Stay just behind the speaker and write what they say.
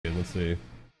Let's see.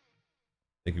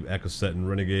 Thank you, Echo Set and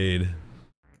Renegade.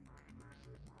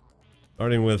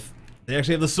 Starting with, they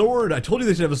actually have the sword. I told you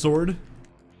they should have a sword.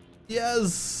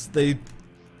 Yes, they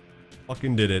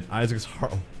fucking did it. Isaac's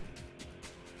heart.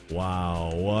 Wow,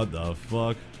 what the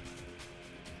fuck?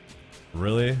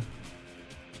 Really?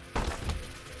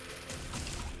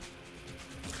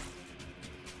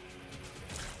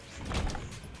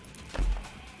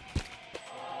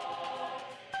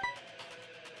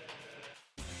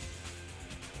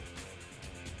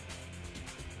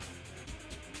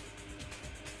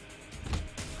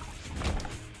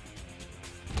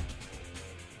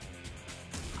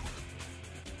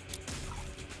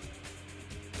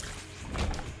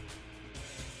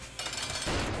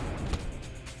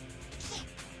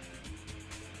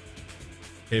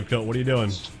 Cave Coat, what are you doing?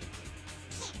 Get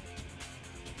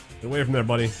away from there,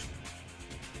 buddy.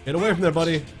 Get away from there,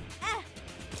 buddy.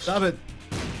 Stop it.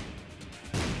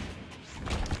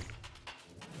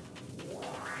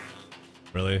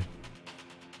 Really?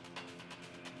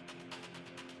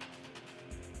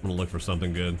 I'm gonna look for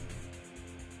something good.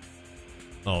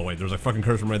 Oh wait, there's a fucking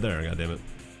curse room right there, god damn it.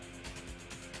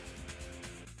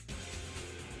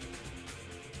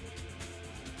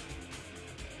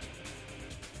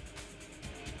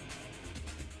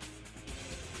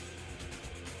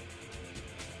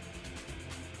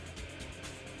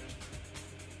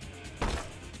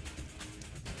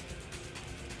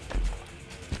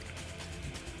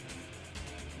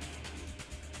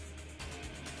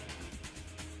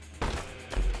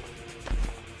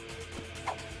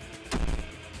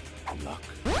 Luck,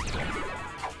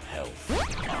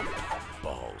 health,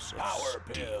 balls, power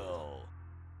pill.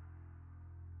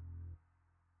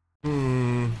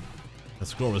 The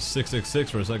score was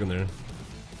 666 for a second there.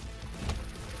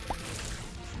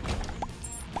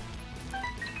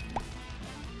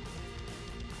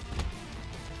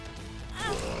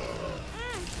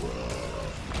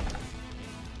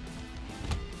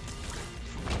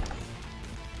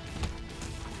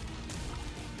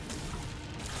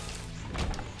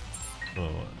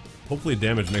 Hopefully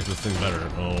damage makes this thing better.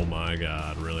 Oh my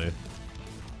god, really?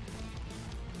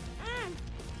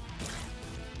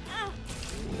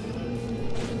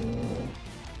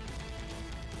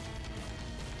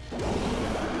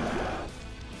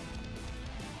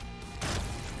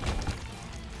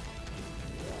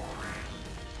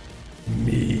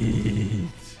 Meat.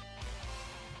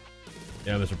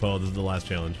 Yeah, Mr. Poe, this is the last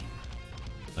challenge.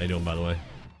 How you doing, by the way?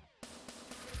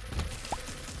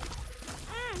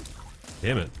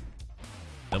 Damn it.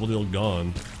 Devil Deal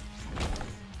gone.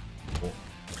 Oh.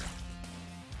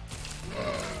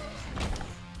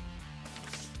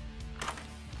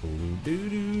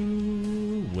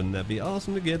 Doo-doo-doo. Wouldn't that be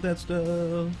awesome to get that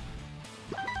stuff?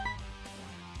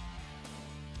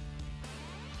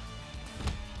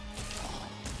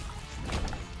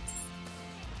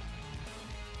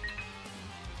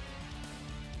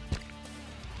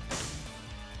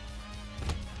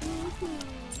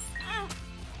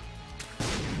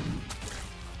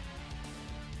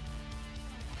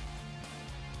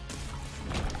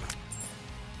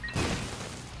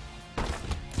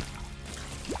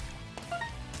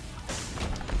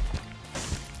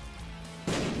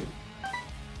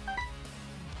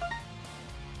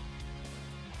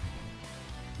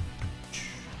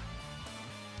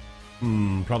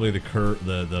 Probably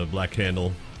the black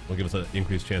candle will give us an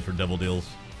increased chance for devil deals,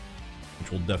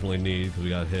 which we'll definitely need because we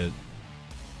got hit.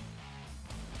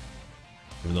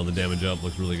 Even though the damage up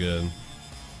looks really good.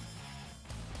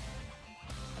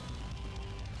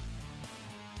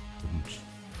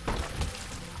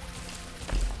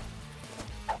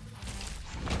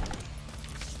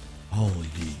 Holy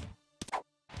D.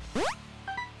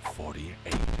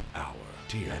 48-hour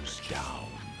tears down.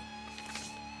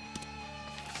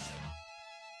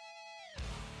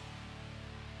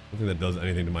 I don't think that does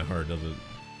anything to my heart, does it?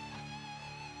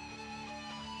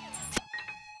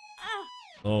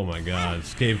 Oh my god,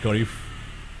 Scapegoat,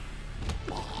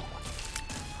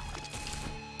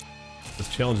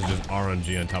 this challenge is just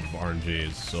RNG on top of RNG,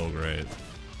 it's so great.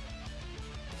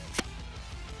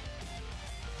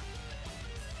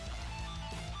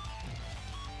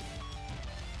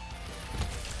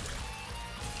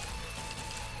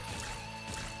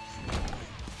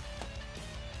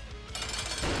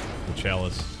 The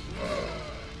chalice.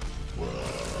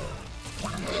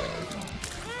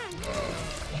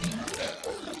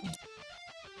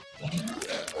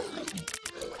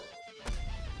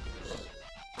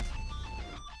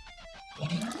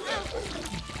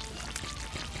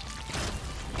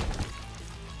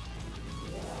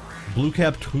 Blue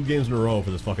cap 2 games in a row for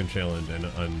this fucking challenge, and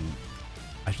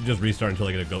I should just restart until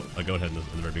I get a goat head in the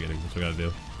very beginning. That's what I gotta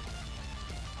do.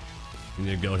 You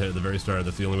need a goat head at the very start.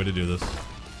 That's the only way to do this.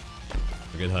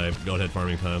 Get hype. Goat head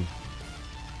farming time.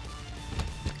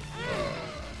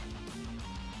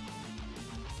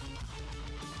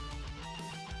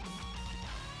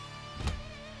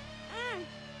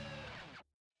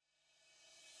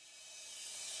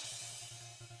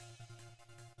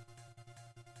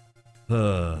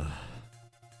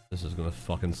 This is gonna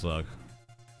fucking suck.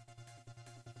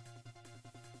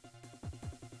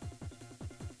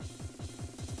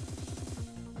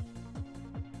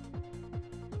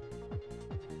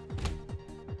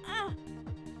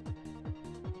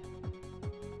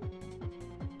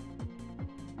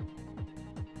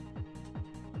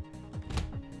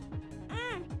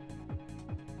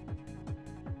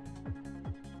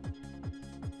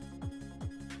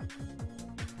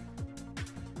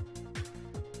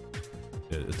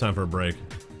 It's time for a break.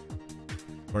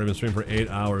 I've already been streaming for 8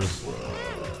 hours.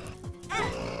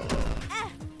 I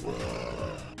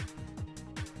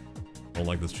don't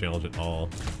like this challenge at all.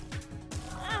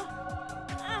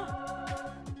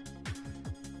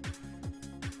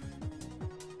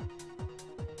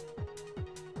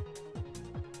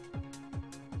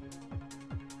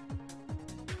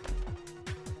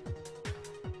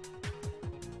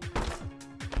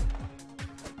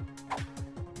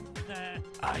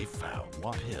 I found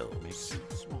what hill may seem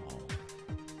small.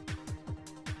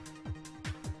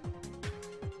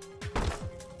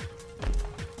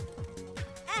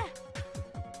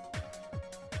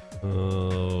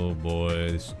 Oh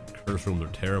boy, these curse rooms are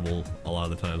terrible a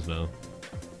lot of the times now.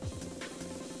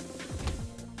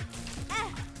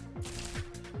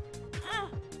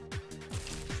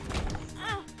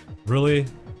 Really?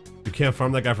 You can't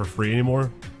farm that guy for free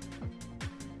anymore?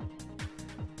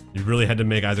 You really had to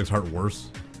make Isaac's heart worse?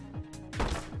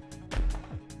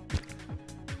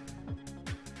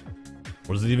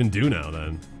 What does it even do now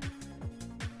then?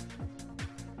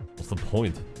 What's the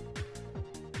point?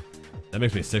 That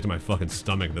makes me sick to my fucking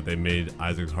stomach that they made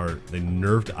Isaac's heart. They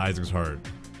nerfed Isaac's heart.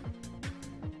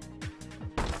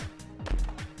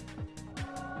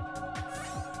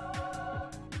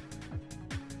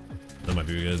 That might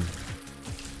be good.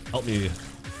 Help me.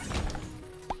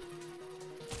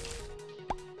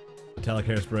 Metallic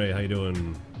hairspray, how you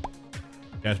doing?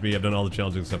 Cash B, I've done all the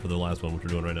challenges except for the last one, which we're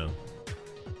doing right now.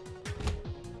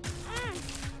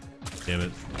 Damn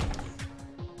it.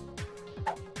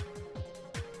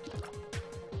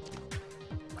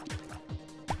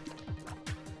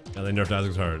 Now they nerfed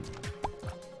Isaac's heart.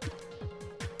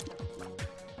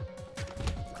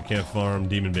 You can't farm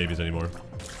demon babies anymore.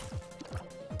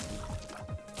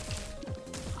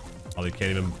 Oh, they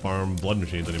can't even farm blood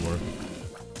machines anymore.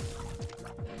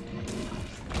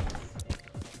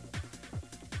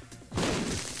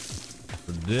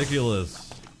 Ridiculous.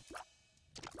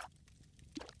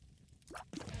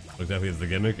 Exactly, it's the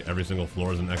gimmick. Every single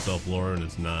floor is an XL floor, and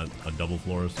it's not a double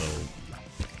floor, so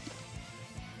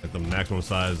like the maximum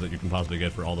size that you can possibly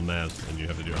get for all the maps, and you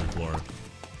have to do every floor.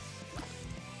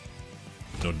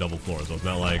 No double floor, so it's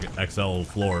not like XL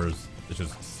floors. It's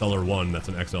just Cellar 1, that's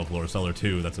an XL floor. Cellar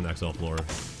 2, that's an XL floor.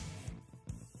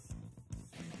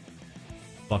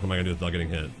 Fuck am I gonna do this without getting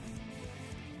hit?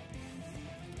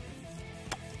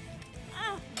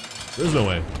 There's no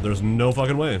way. There's no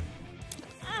fucking way.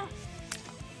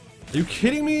 Are you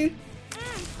kidding me?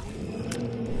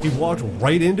 He walked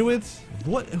right into it?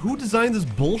 What? Who designed this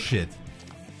bullshit?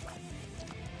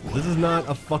 This is not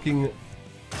a fucking...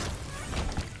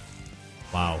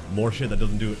 Wow, more shit that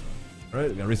doesn't do it.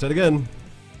 Alright, gotta reset again.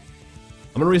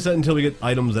 I'm gonna reset until we get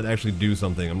items that actually do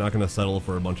something. I'm not gonna settle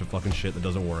for a bunch of fucking shit that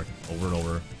doesn't work over and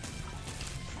over.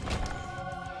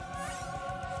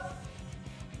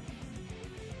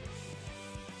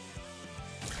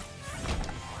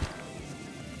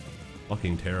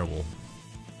 Fucking terrible.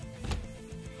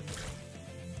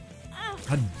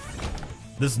 God,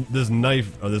 this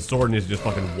knife or this sword needs to just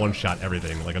fucking one-shot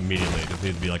everything like immediately. It just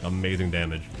needs to be like amazing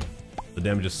damage. The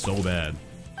damage is so bad.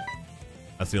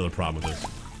 That's the other problem with this.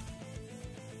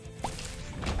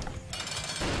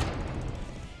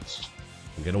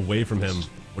 Get away from him.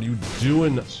 What are you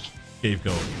doing,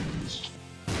 scapegoat?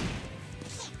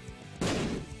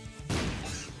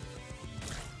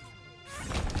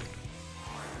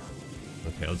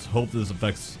 Okay, let's hope this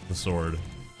affects the sword.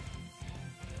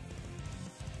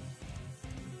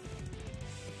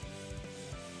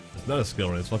 It's not a skill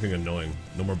right, it's fucking annoying.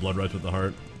 No more blood rights with the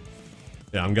heart.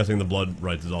 Yeah, I'm guessing the blood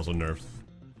rights is also nerfed.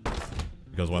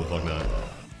 Because why the fuck not?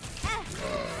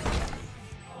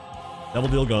 Double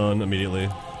deal gone immediately.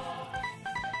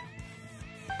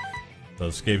 The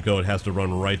scapegoat has to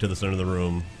run right to the center of the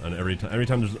room, and every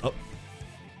time there's... Oh.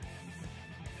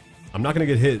 I'm not gonna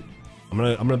get hit I'm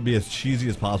gonna be as cheesy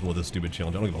as possible with this stupid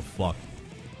challenge. I don't give a fuck.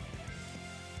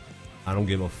 I don't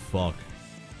give a fuck.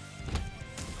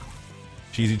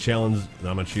 Cheesy challenge, and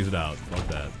I'm gonna cheese it out. Fuck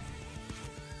that.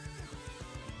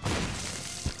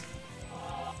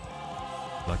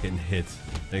 Not getting hit.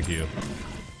 Thank you.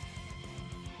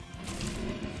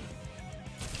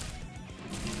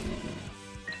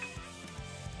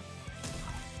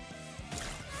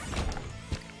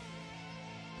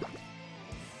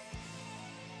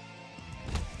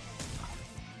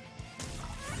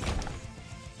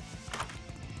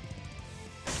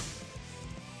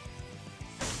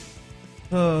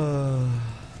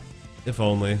 If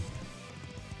only.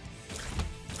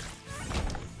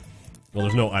 Well,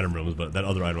 there's no item rooms, but that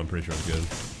other item I'm pretty sure is good.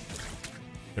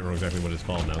 Can't remember exactly what it's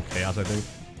called now. Chaos, I think?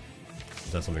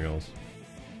 Is that something else?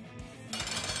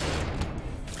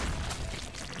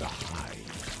 The High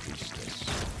Priestess.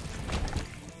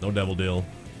 No devil deal.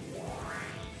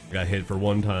 Got hit for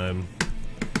one time.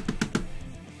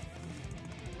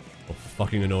 I'm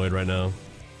fucking annoyed right now.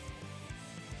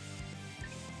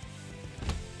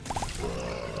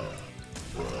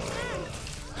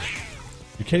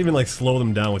 You can't even like slow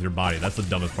them down with your body. That's the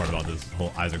dumbest part about this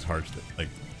whole Isaac's Heart thing. Like,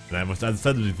 and I've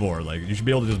said this before. Like, you should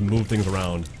be able to just move things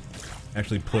around,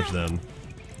 actually push them.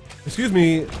 Excuse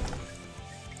me.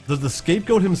 Does the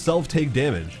scapegoat himself take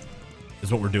damage? Is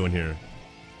what we're doing here.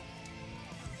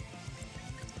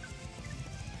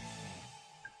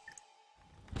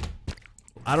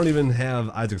 I don't even have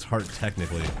Isaac's Heart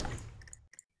technically.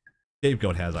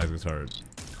 Scapegoat has Isaac's Heart.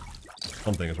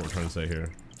 Something is what we're trying to say here.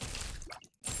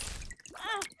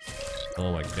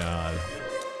 Oh my god.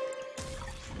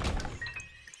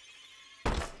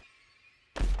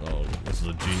 Oh, this is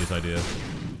a genius idea.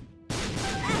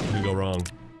 What could go wrong?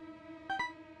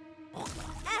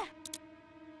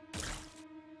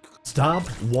 Stop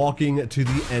walking to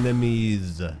the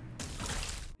enemies.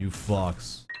 You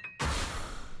fucks.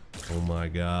 Oh my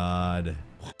god.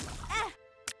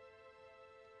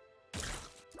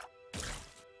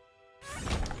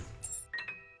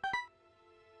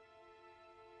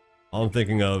 All I'm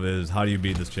thinking of is how do you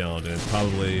beat this challenge, and it's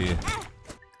probably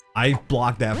I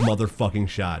blocked that motherfucking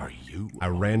shot. I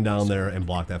ran down there and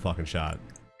blocked that fucking shot.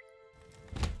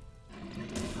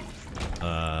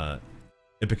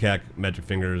 Ipecac, Magic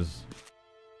Fingers.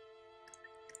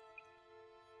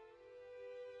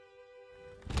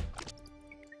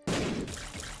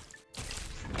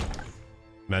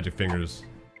 Magic Fingers.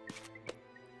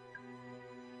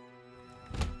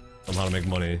 Somehow to make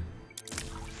money.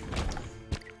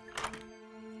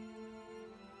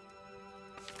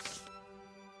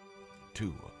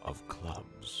 Two of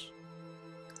clubs.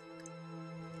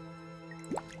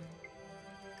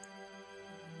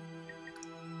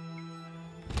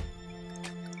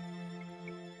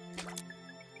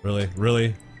 Really?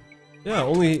 Really? Yeah,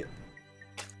 only...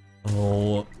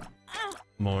 Oh...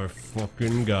 my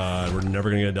fucking god. We're never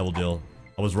gonna get a double deal.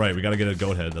 I was right, we gotta get a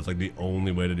goat head. That's like the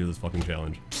only way to do this fucking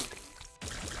challenge.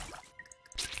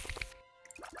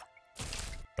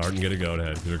 Start and get a goat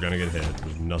head, because you're gonna get hit.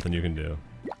 There's nothing you can do.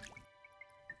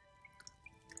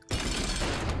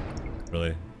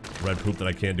 Really? Red poop that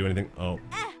I can't do anything? Oh.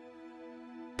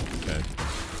 Okay.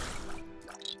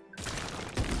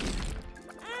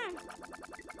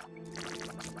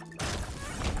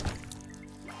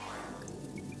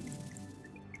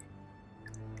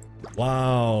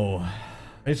 Wow.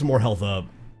 I need some more health up.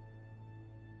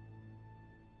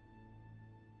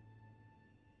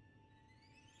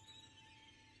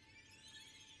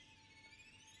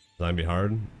 Designed to be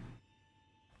hard?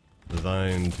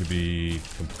 Designed to be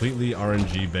completely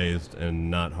RNG based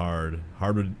and not hard.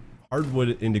 Hard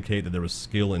would indicate that there was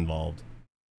skill involved.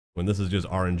 When this is just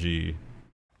RNG.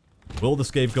 Will the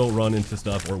scapegoat run into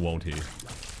stuff or won't he?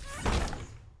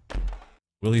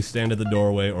 Will he stand at the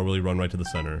doorway or will he run right to the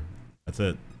center? That's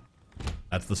it.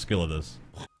 That's the skill of this.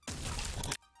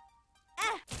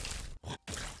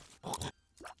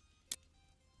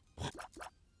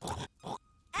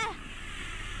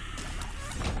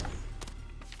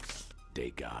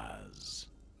 Degas.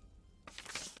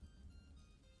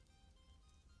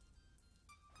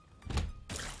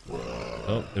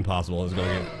 Oh, impossible. It's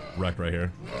gonna get wrecked right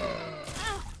here.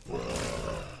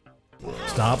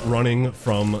 Stop running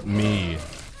from me.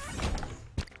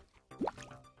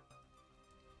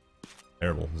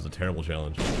 Terrible. This is a terrible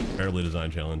challenge. Terribly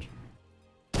designed challenge.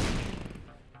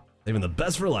 Even the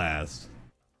best for last.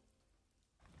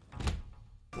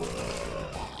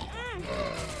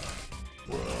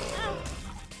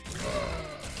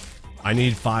 I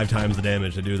need 5 times the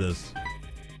damage to do this.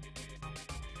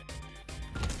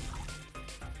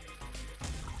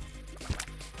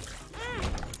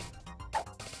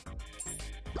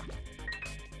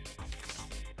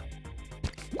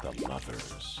 The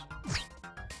mothers.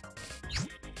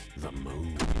 The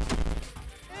moon.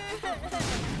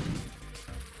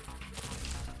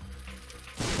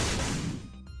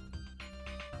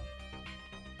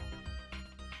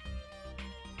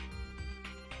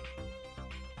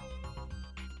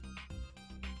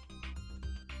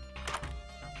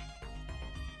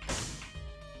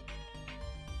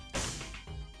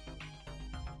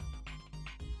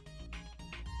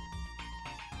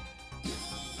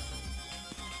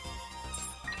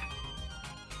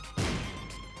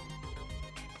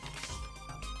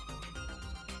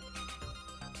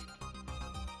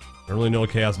 I don't really know what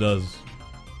Chaos does.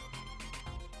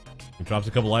 It drops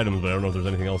a couple items, but I don't know if there's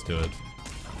anything else to it.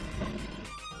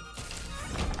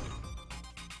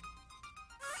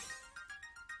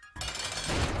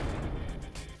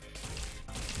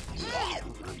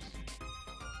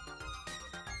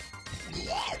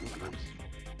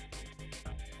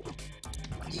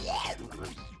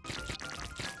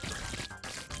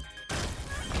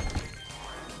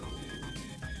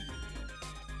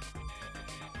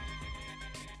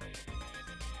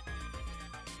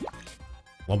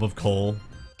 Lump of coal.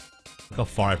 Look how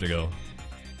far I have to go.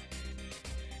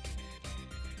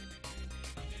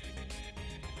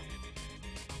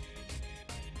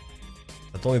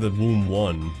 That's only the womb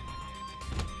 1.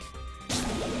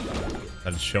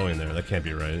 That's showing there. That can't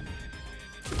be right.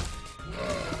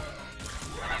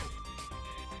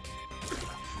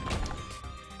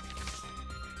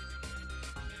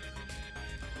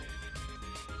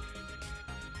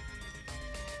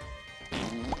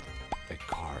 A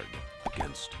card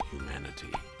against humanity.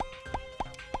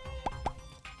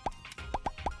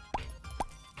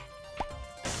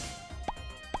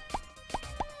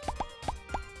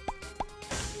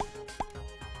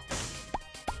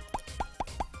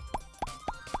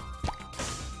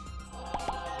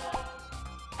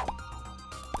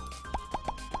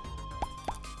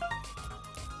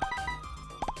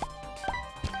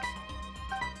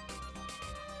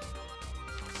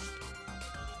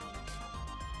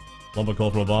 Lump of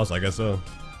coal from a boss? I guess so.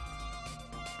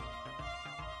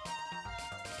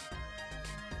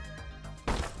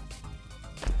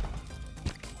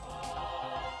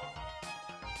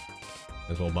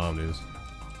 As well bomb these.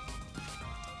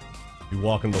 You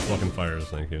walk into the fucking fires,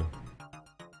 thank you.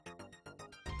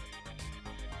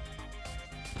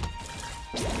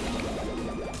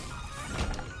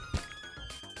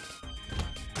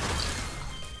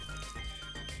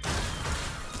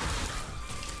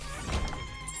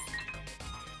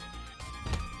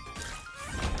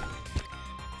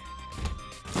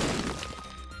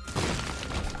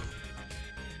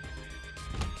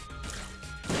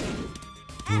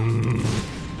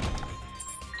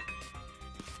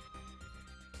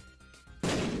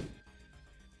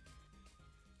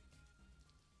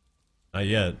 Not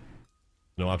yet.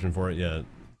 No option for it yet.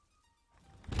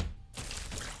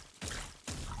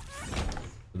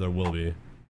 There will be.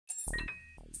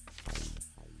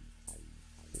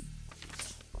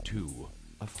 2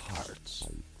 of hearts.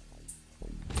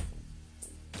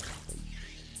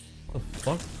 What the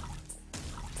fuck?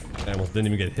 I almost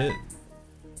didn't even get hit.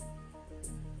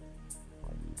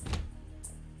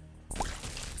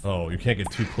 Oh, you can't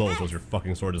get too close once your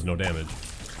fucking sword does no damage.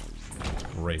 That's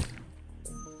great.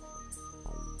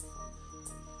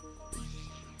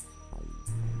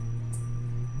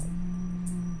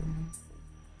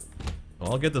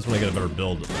 I'll get this when I get a better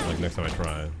build, like next time I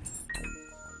try.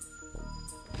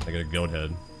 I get a goat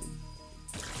head.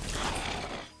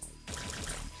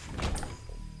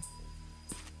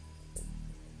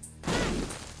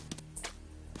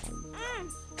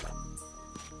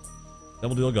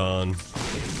 Double deal gone.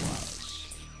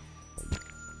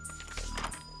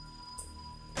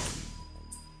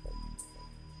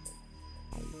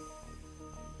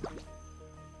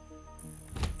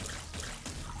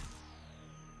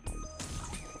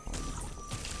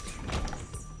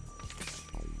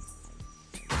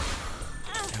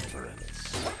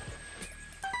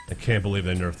 I can't believe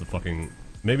they nerfed the fucking...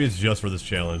 Maybe it's just for this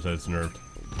challenge that it's nerfed.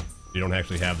 You don't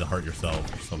actually have the heart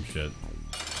yourself or some shit.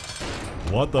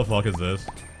 What the fuck is this?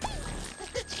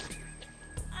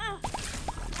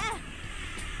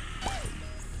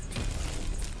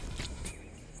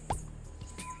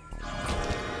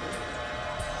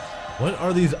 What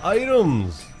are these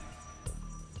items?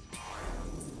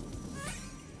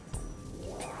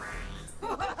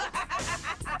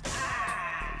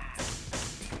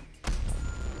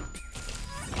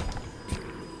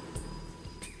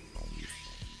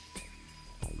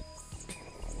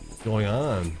 What's going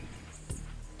on?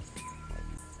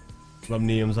 What up,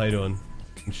 Neums? How you doing?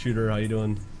 And Shooter, how you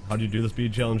doing? How do you do the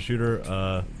speed challenge, Shooter?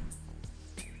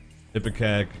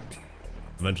 Ipecac,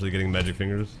 eventually getting magic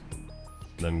fingers,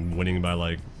 and then winning by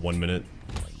like 1 minute,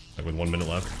 like with 1 minute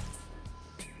left.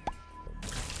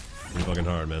 Pretty fucking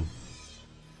hard, man.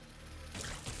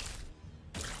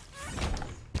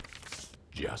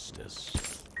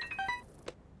 Justice.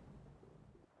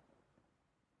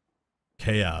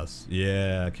 Chaos.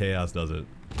 Yeah, chaos does it.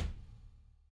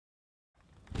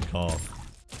 Good call.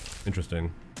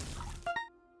 Interesting.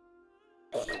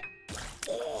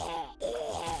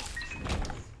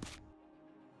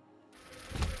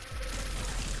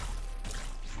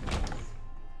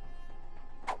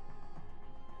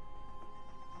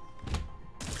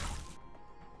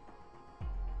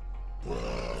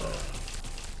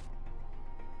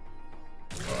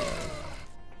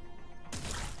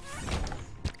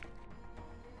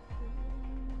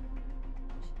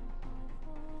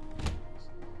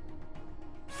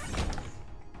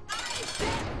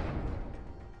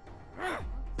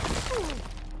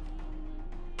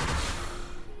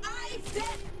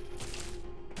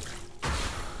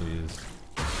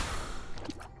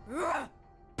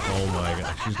 Oh my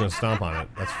god, she's gonna stomp on it.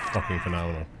 That's fucking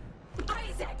phenomenal.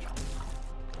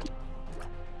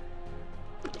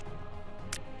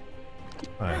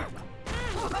 Alright.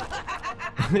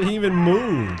 He even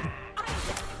moved!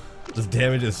 This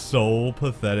damage is so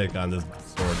pathetic on this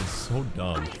sword. It's so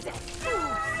dumb. Would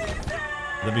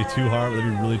that be too hard? Would that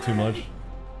be really too much?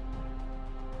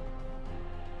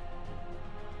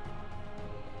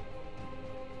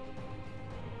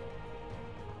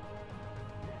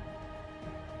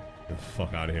 Get the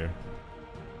fuck out of here.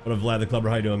 What up, Vlad the Clubber?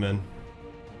 How you doing, man?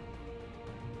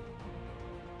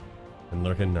 And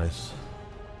lurking, nice.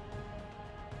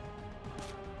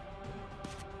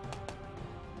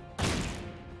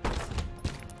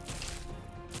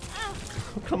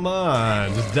 Come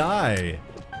on, just die.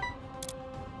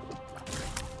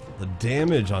 The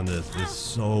damage on this is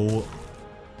so...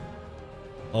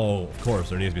 Oh, of course,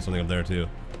 there needs to be something up there too.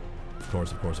 Of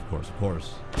course, of course, of course, of course.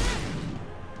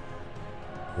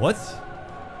 What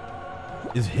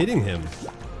is hitting him?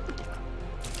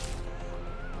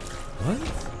 What?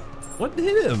 What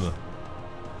hit him?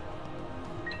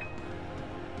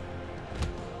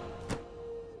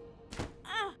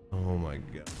 Oh my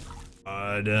god.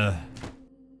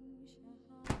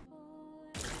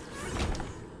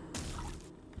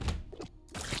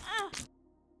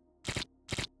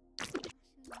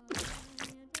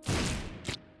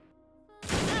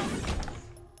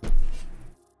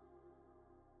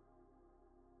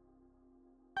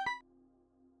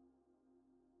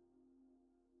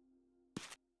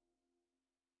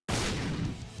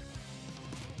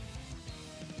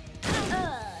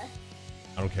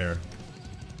 I don't care.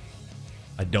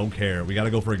 I don't care. We gotta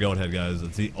go for a goat head, guys.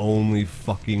 It's the only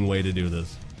fucking way to do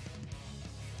this.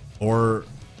 Or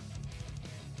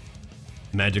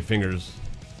magic fingers.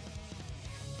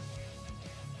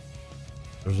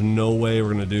 There's no way we're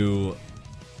gonna do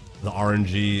the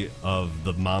RNG of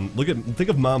the mom. Think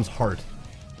of Mom's heart.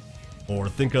 Or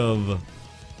think of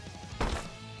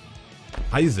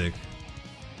Isaac.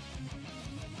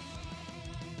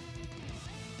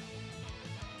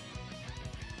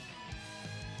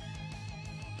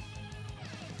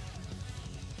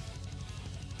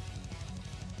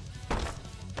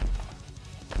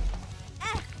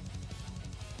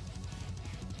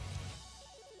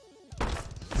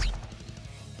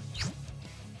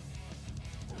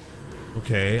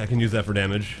 Okay, I can use that for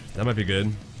damage. That might be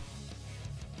good.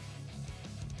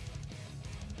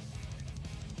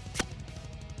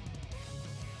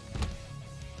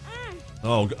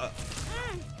 Oh,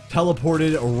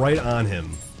 teleported right on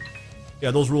him.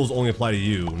 Yeah, those rules only apply to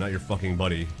you, not your fucking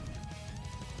buddy.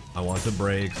 I want to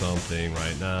break something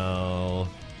right now.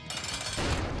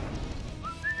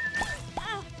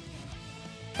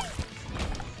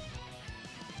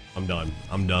 I'm done.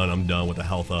 I'm done. I'm done with the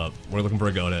health up. We're looking for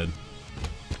a goat head.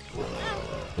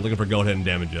 We're looking for goat head and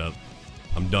damage up.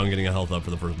 I'm done getting a health up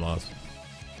for the first boss.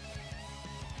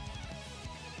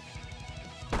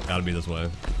 Gotta be this way.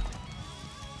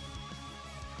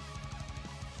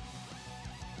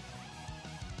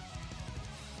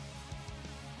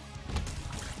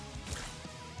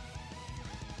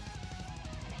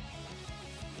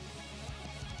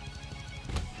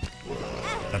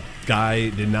 That guy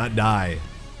did not die.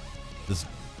 This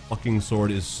fucking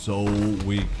sword is so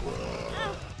weak.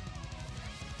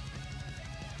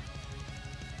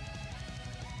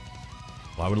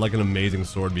 Why would like an amazing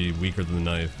sword be weaker than the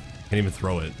knife? Can't even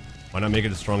throw it. Why not make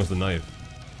it as strong as the knife?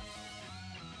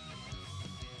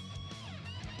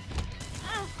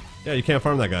 Yeah, you can't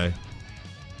farm that guy.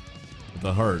 With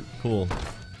the heart. Cool.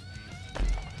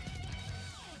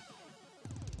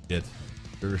 Shit.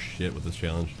 Sure shit with this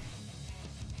challenge.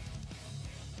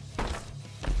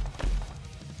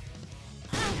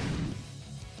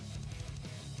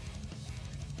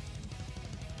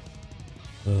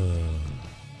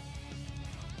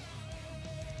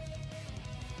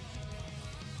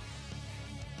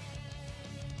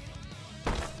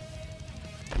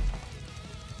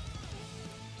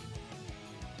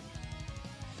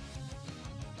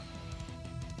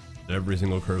 Every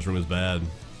single curse room is bad.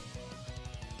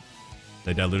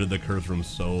 They diluted the curse room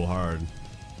so hard.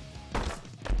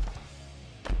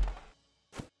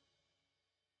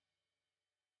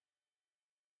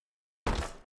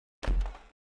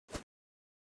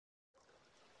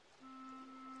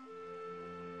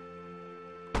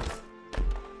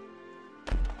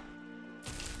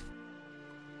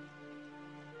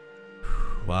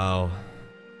 Wow.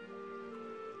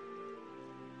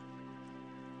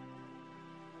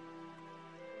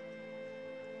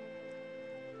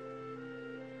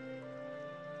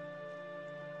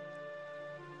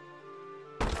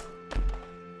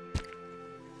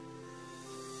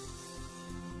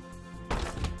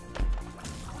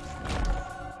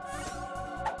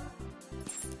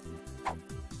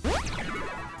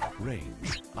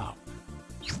 Range up.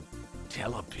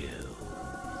 Telepill.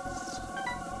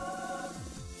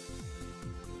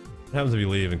 What happens if you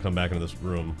leave and come back into this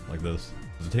room like this?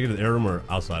 Does it take it to the air room or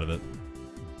outside of it?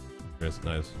 Yes,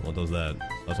 nice. Well, it does that.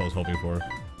 That's what I was hoping for.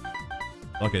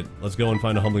 Fuck it. Let's go and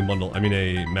find a humbling bundle. I mean,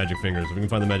 a magic fingers. If we can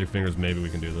find the magic fingers, maybe we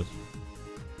can do this.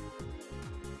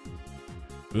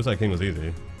 Suicide King was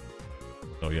easy.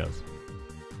 So, yes.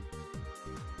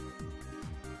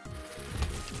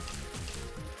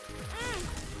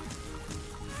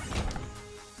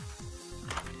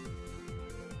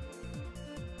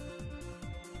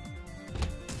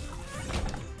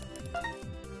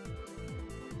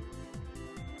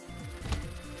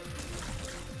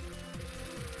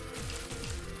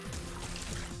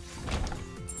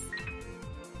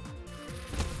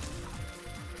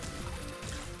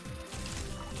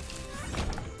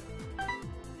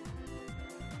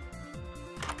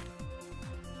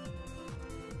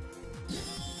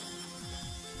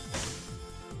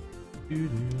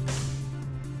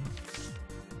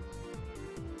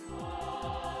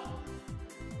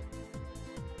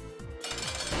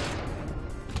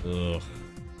 Ugh.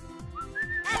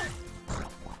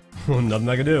 Nothing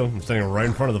I can do. I'm standing right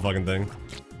in front of the fucking thing.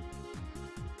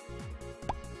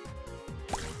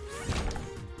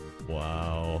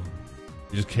 Wow.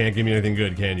 You just can't give me anything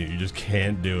good, can you? You just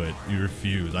can't do it. You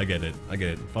refuse. I get it. I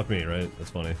get it. Fuck me, right?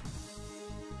 That's funny.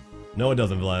 No, it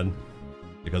doesn't, Vlad.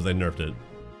 Because they nerfed it.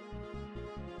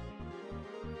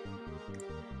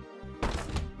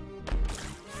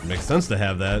 It makes sense to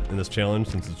have that in this challenge,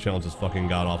 since this challenge is fucking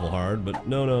god-awful hard, but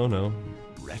no, no, no.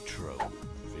 Retro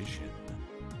vision.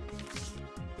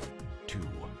 2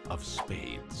 of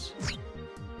spades.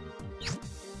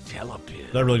 Telepill.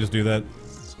 Did I really just do that?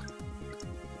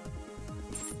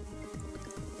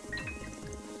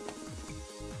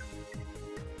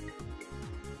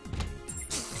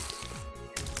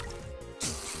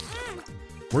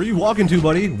 Where are you walking to,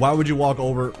 buddy? Why would you walk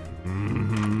over?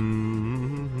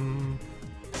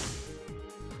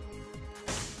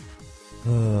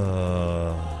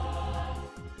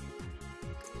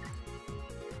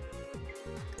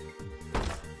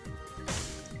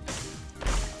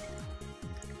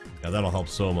 Yeah, that'll help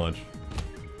so much.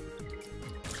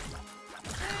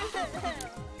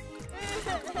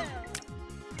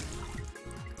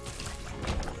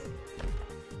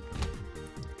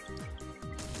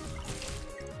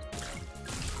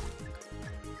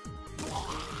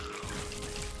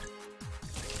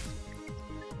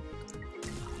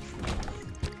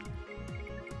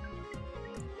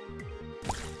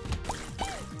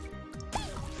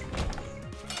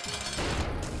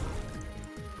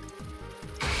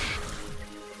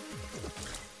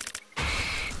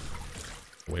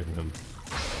 Away from him.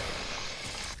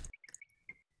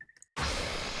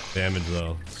 Damage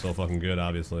though, so fucking good,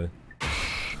 obviously.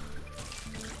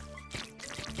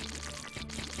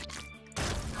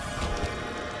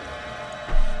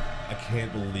 I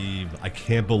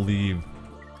can't believe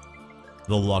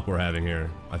the luck we're having here.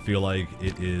 I feel like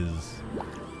it is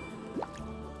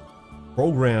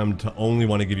programmed to only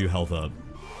want to give you health up.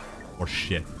 Or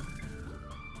shit.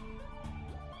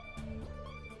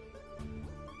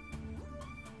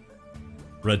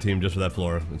 Red team just for that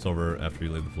floor. It's over after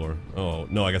you leave the floor. Oh,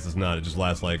 no, I guess it's not. It just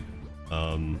lasts like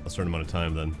a certain amount of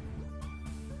time then.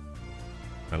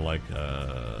 Kind of like,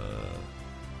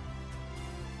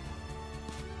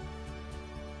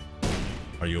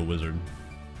 are you a wizard?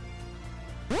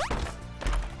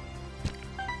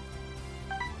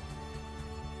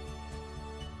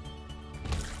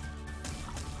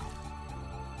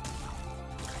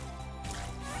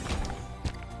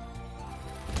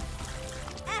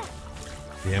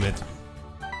 Damn it.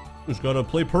 Just gotta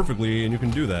play perfectly and you can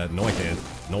do that. No, I can't.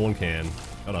 No one can.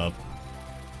 Shut up.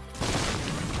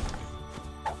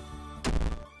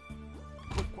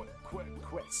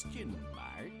 Question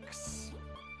marks?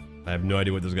 I have no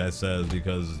idea what this guy says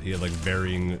because he has like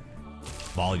varying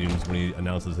volumes when he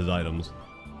announces his items.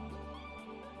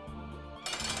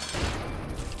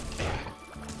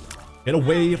 Get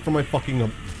away from my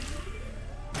fucking...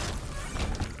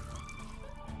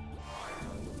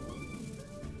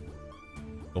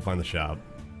 Go find the shop.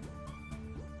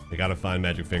 You gotta find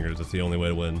magic fingers, that's the only way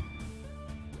to win.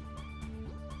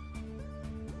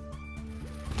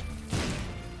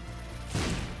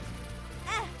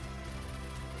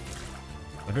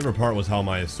 My favorite part was how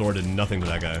my sword did nothing to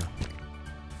that guy.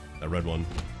 That red one.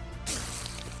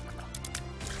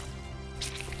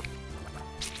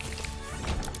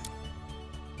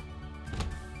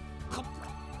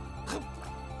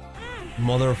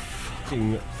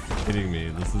 Motherfucking kidding me.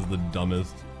 This is the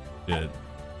dumbest shit.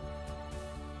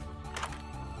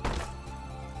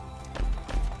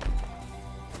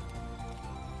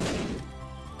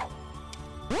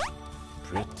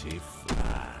 Pretty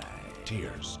fly.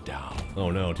 Tears down. Oh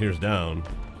no, tears down.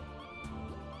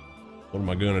 What am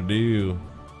I gonna do?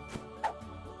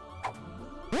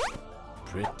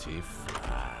 Pretty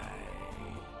fly.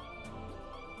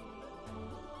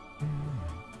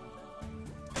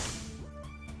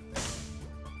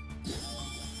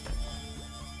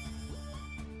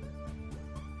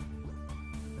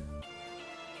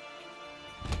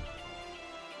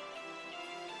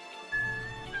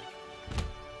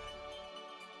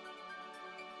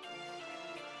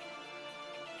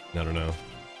 I don't know.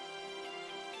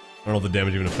 I don't know if the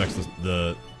damage even affects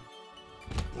the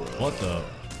what the?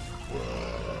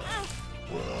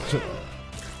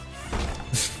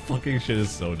 This fucking shit is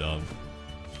so dumb.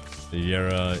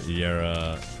 Yera,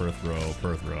 Perth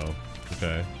row.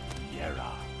 Okay.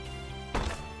 Yera.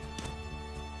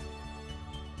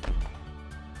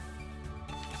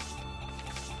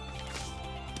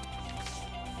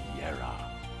 Yera.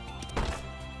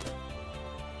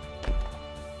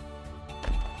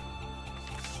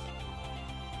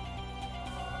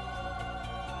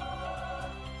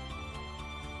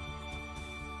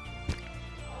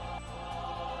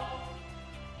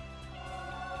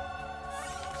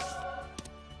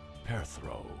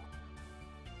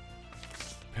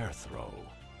 Pair throw.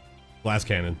 Blast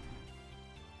cannon.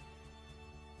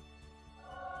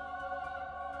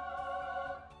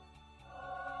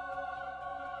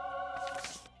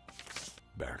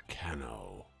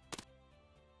 Barcano.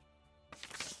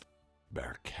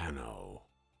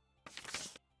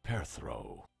 Pair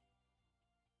throw.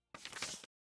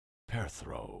 Pair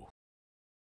throw.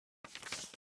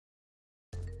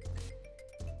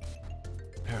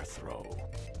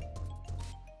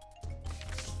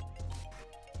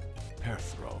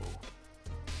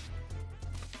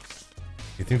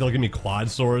 You think they'll give me quad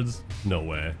swords? No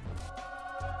way.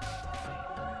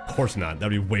 Of course not.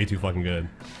 That'd be way too fucking good.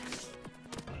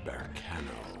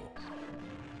 Barcano.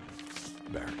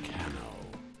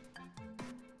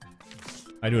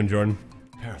 How you doing, Jordan?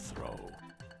 Pair throw.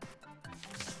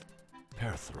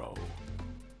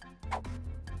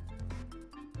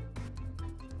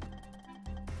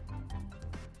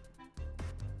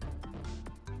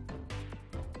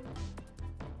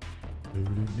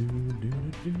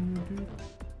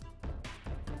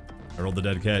 I rolled the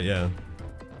dead cat, yeah.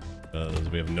 Because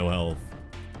we have no health.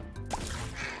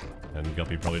 And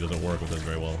Guppy probably doesn't work with us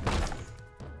very well.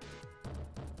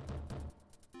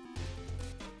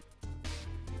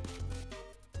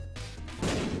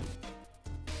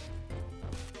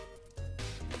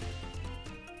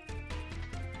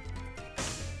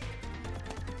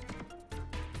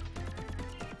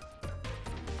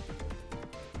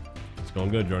 It's going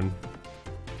good, Jordan.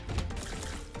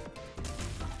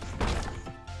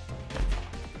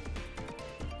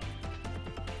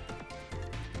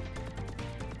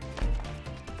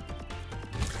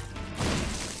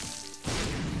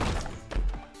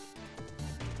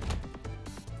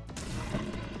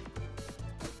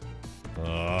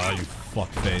 You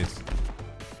fuckface.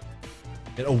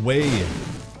 Get away.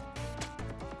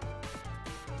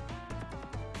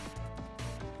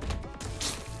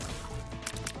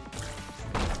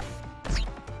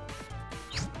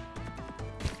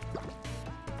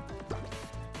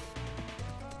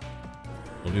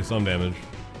 We'll do some damage.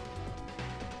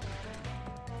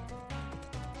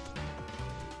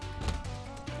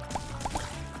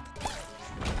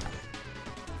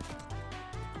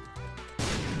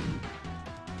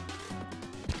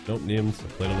 Nope, Neums, I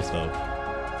played all the stuff.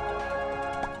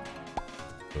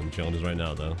 Doing challenges right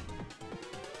now, though.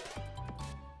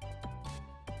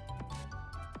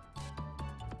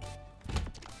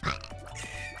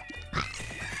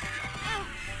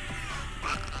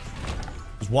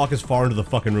 Just walk as far into the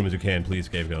fucking room as you can, please,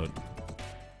 Scapegoat.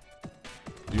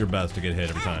 Do your best to get hit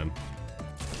every time.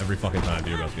 Every fucking time, do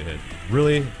your best to get hit.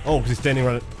 Really? Oh, because he's standing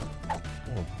right...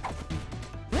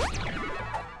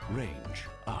 Range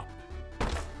up.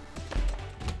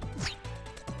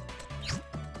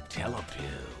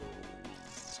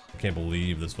 Telepills. I can't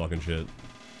believe this fucking shit.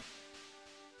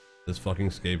 This fucking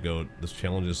scapegoat. This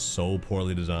challenge is so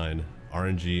poorly designed.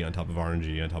 RNG on top of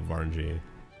RNG on top of RNG.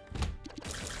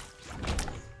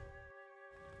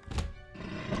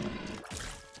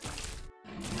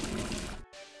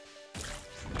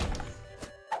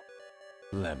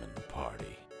 Lemon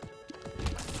party.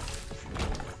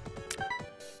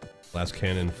 Last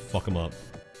cannon, fuck him up.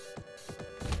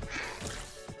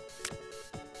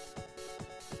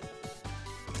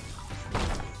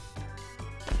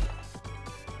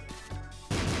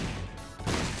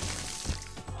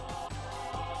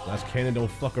 Last cannon, don't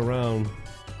fuck around.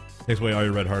 Takes away all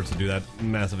your red hearts to do that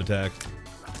massive attack.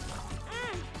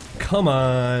 Come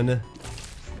on!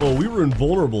 Oh, we were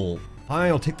invulnerable.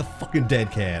 Fine, I'll take the fucking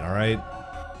dead cat, alright?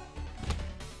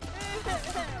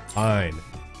 Fine.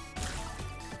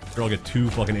 Sure, I'll get 2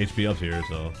 fucking HP ups here,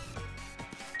 so.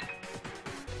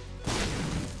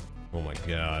 Oh my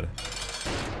god.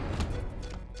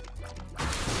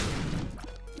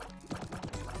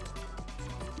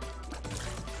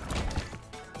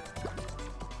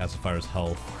 Pacifier's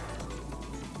health.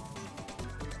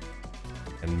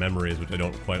 And memories, which I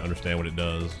don't quite understand what it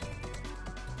does.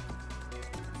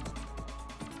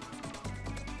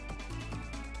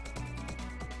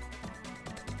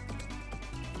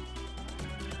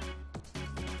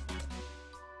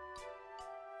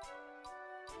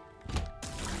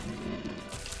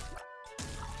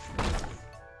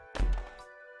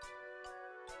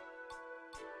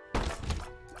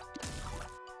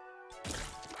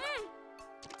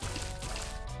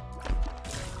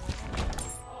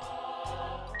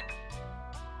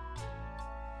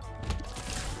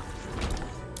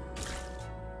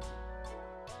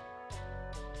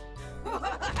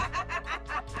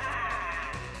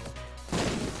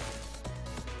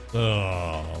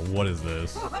 Oh, what is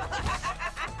this? Of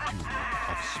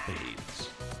spades.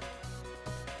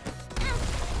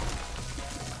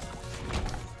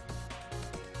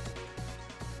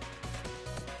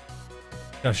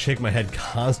 Gotta shake my head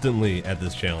constantly at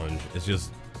this challenge. It's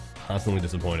just constantly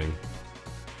disappointing.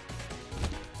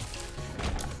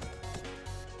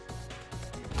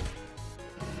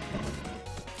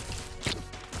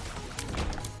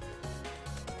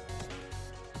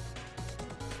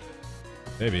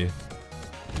 Maybe.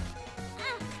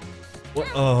 What?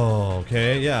 Oh,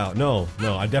 okay. Yeah, no.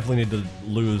 I definitely need to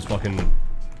lose fucking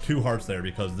 2 hearts there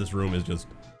because this room is just...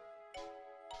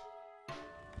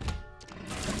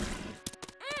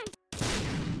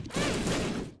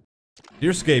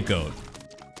 Dear Scapegoat,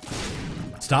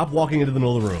 stop walking into the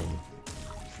middle of the room.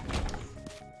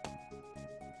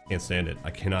 Can't stand it. I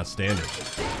cannot stand it.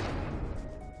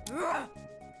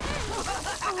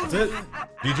 That's it.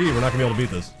 GG, we're not gonna be able to beat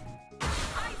this.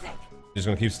 Just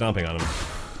gonna keep stomping on him.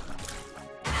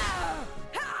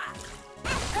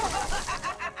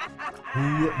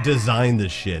 Who designed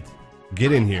this shit?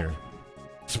 Get in here.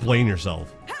 Explain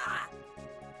yourself.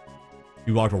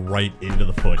 You walked right into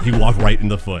the foot. He walked right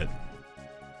into the foot.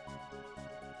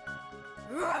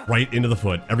 Right into the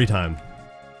foot, every time.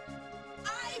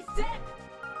 Isaac!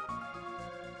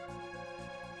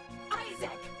 Isaac!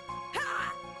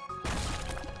 Ha!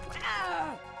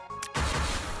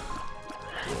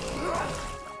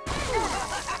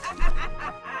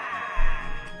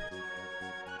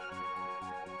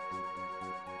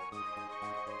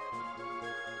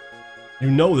 You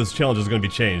know this challenge is gonna be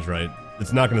changed, right?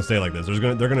 It's not gonna stay like this. They're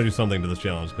gonna do something to this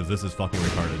challenge because this is fucking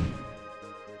retarded.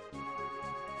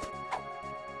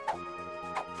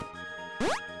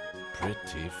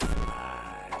 Pretty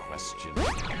fly. Question.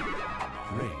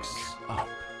 Race up.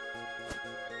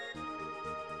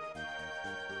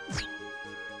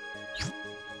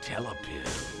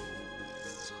 Telepills.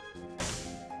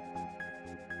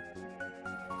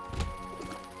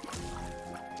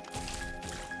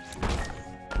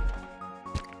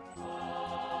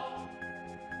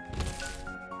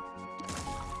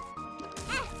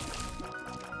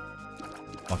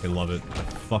 Fucking love it. I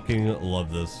fucking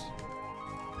love this.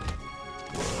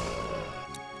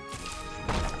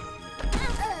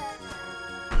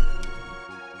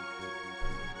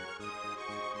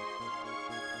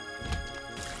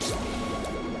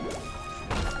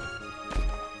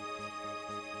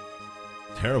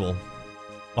 Terrible.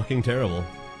 Fucking terrible.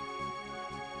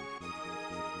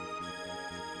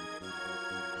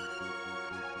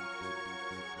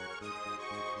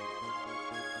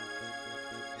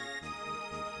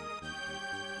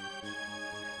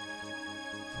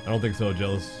 I don't think so,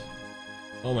 Jealous.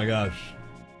 Oh my gosh.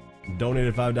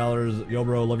 Donated $5. Yo,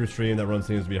 bro, love your stream. That run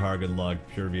seems to be hard. Good luck.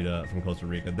 Pure Vita from Costa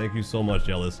Rica. Thank you so much,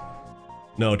 Jealous.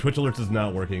 No, Twitch Alerts is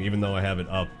not working, even though I have it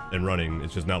up and running.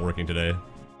 It's just not working today.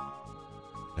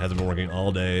 It hasn't been working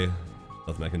all day.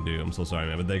 Nothing I can do. I'm so sorry,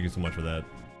 man, but thank you so much for that.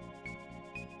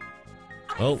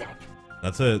 Well,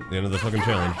 that's it. The end of the fucking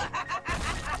challenge.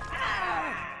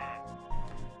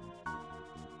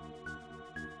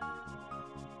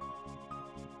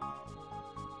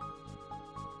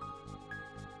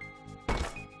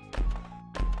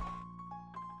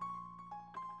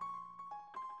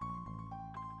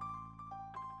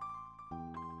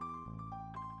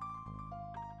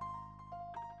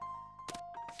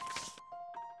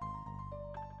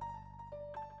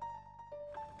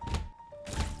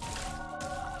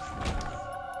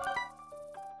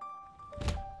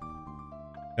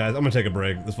 Guys, I'm gonna take a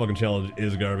break. This fucking challenge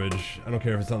is garbage. I don't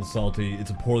care if it sounds salty. It's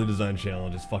a poorly designed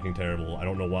challenge. It's fucking terrible. I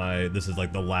don't know why this is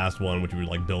like the last one, which we would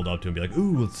like build up to and be like,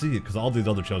 ooh, let's see it. Because all these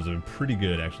other challenges have been pretty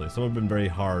good, actually. Some have been very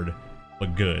hard,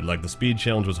 but good. Like the speed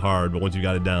challenge was hard, but once you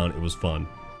got it down, it was fun.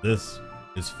 This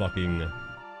is fucking...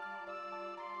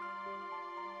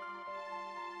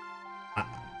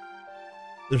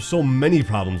 There's so many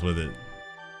problems with it.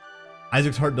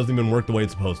 Isaac's Heart doesn't even work the way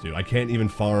it's supposed to. I can't even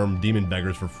farm Demon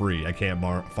Beggars for free. I can't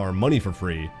farm money for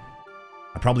free.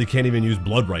 I probably can't even use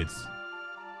Blood Rights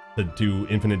to do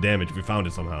infinite damage if we found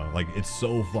it somehow. Like, it's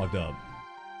so fucked up.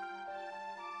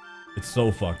 It's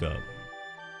so fucked up.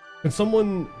 Can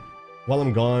someone, while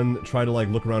I'm gone, try to like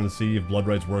look around and see if Blood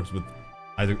Rights works with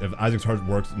Isaac, if Isaac's Heart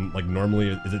works like normally?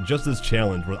 Is it just this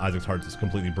challenge where Isaac's Heart is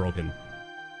completely broken?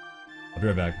 I'll be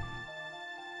right back.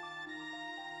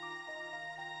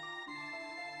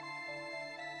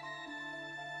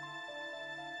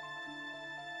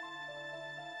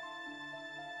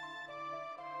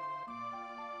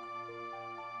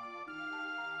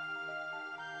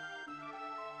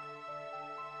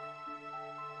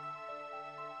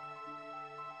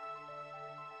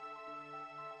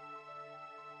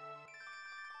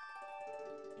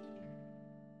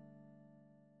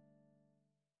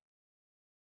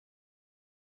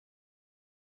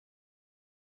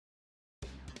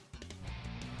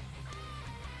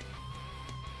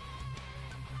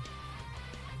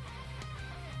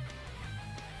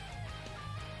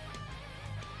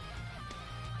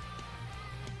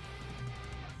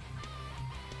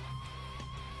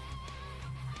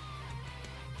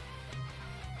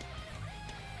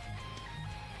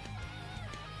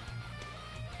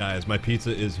 Guys, my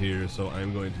pizza is here, so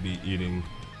I'm going to be eating.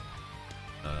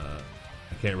 I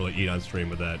can't really eat on stream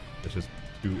with that. It's just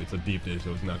it's a deep dish,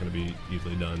 so it's not going to be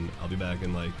easily done. I'll be back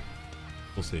in like,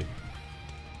 we'll see,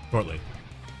 shortly.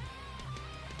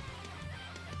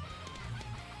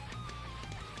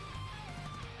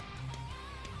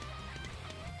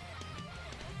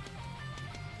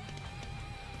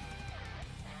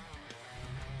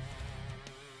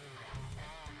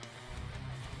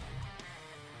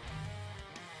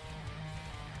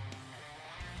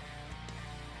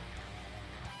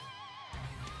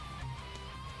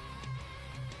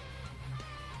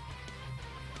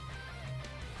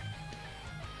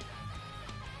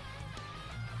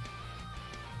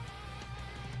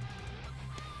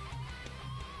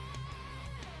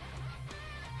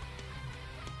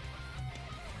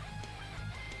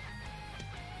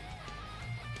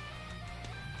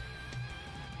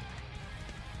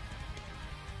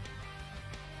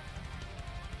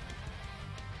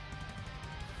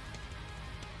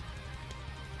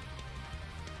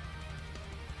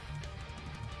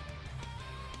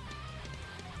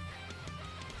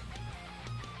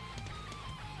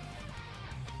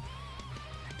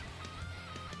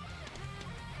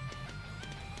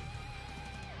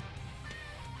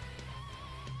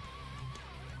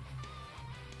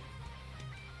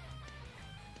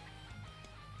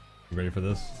 You ready for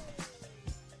this?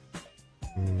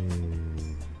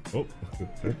 Oh.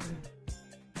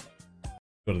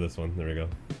 Go to this one. There we go.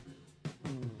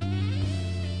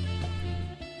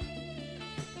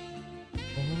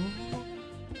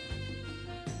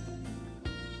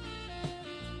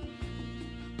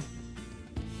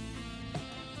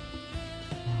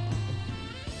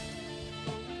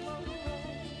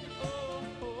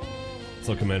 What's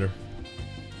up, Commander?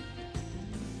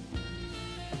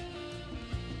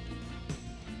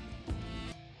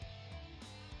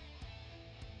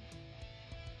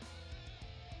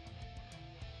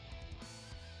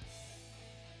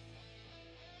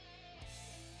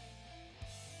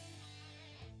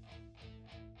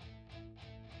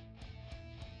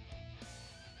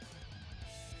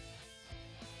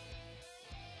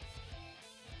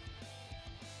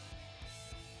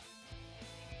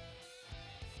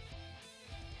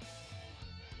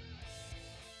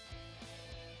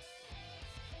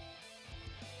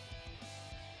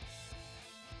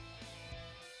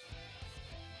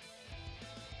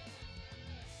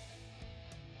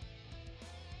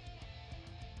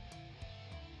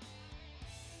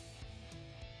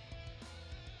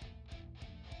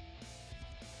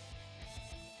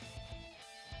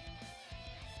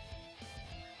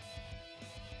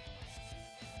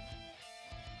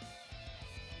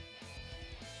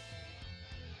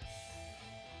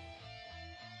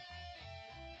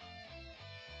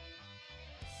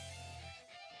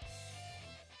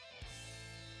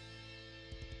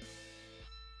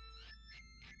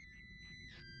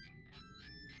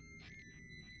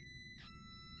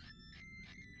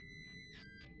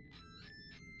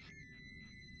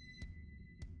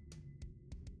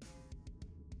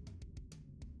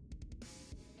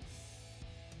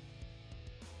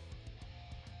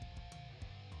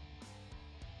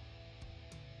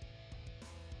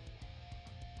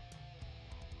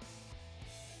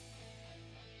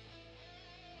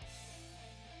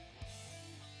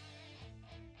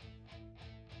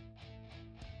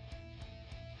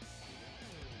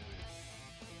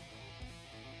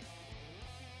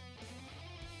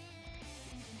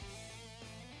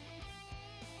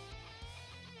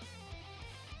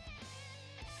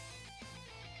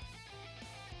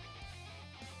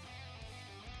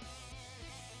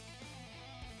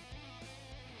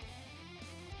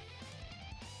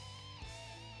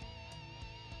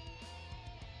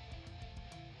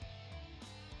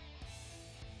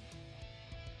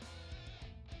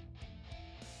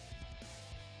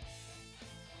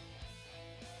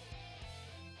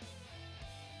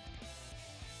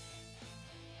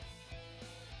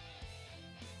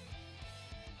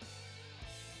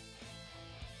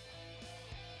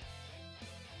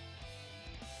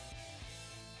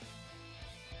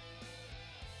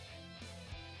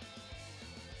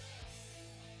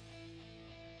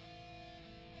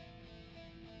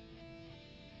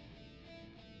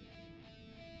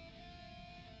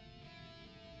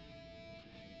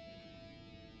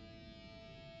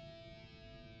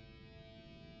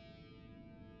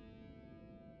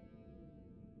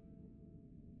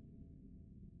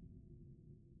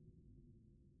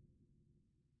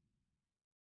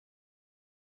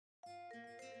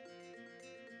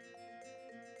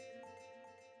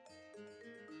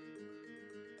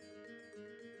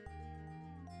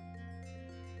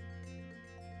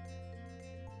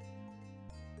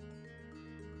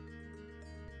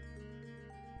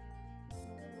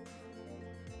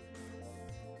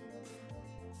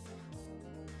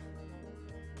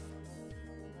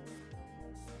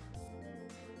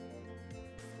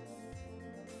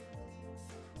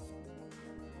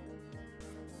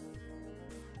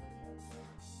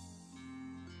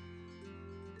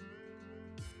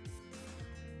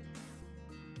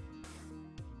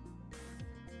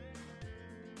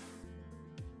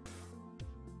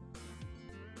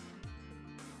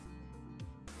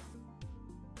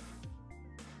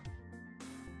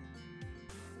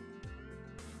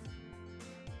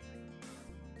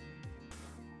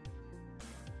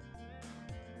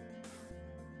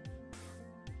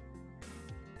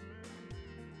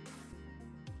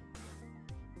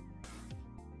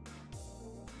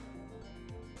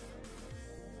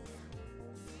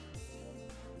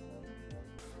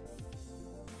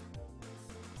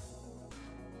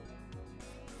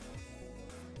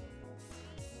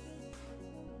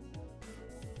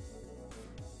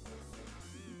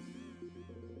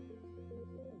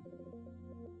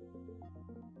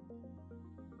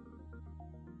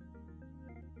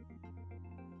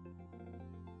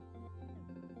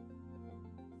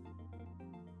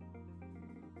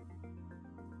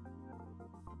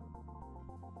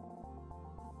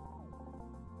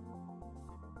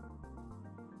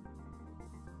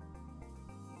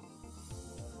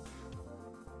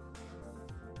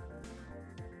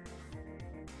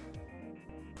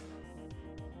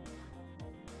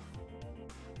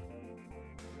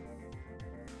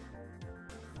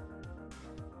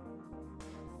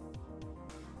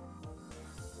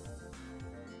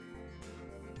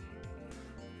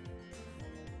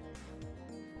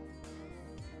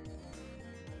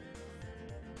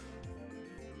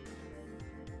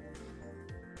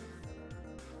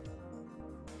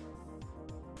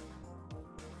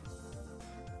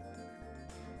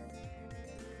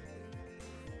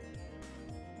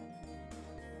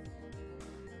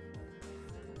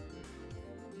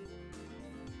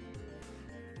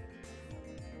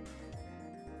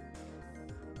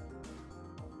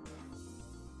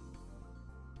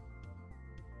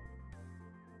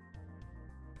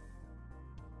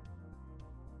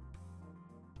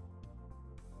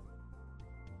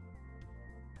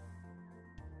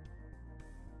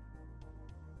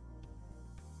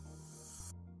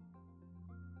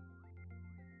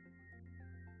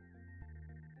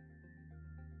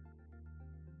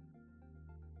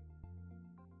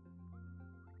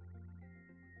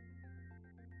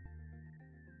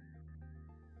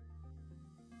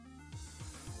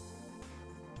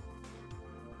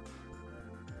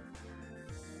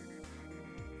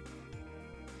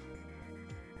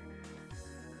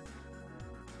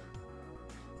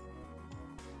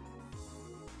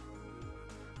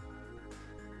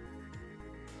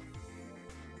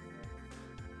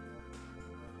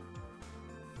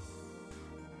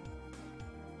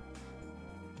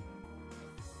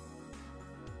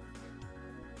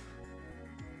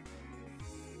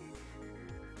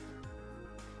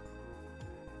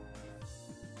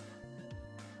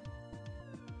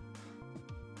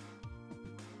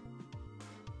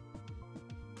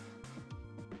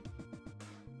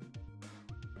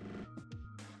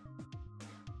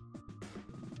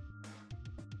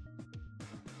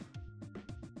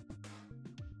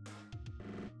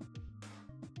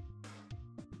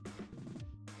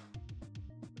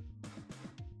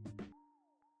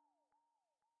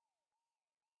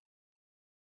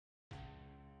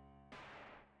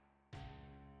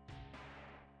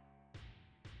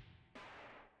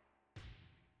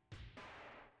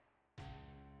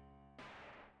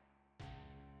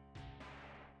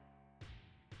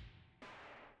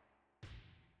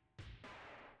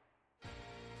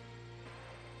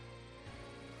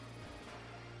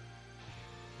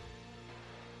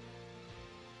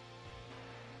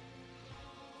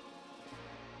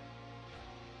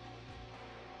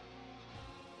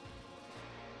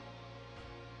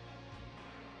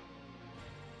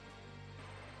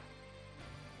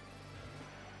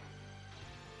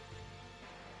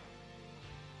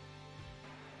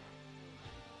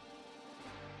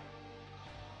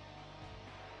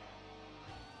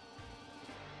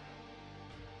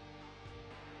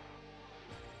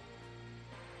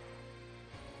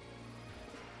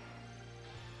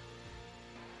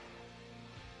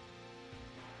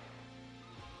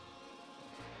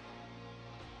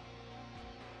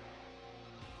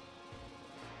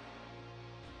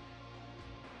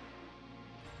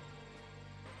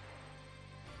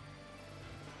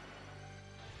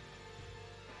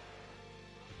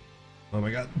 Oh my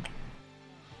god.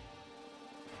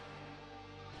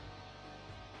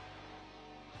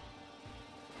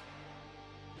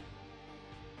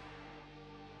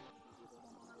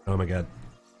 Oh my god.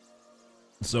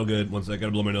 It's so good. One sec,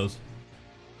 gotta blow my nose.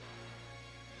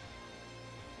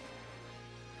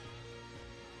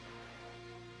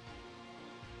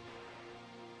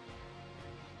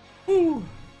 Woo.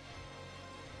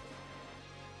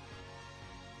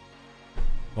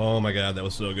 Oh my god, that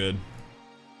was so good.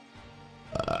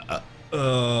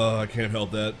 I can't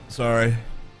help that. Sorry.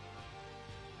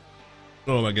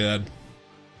 Oh my god.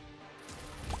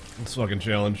 This fucking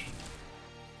challenge.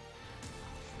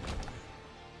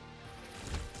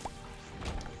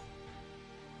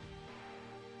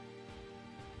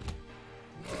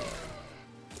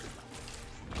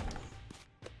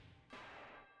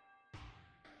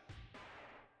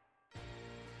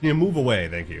 Can you move away?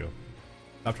 Thank you.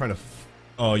 Stop trying to.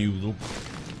 Oh, you little.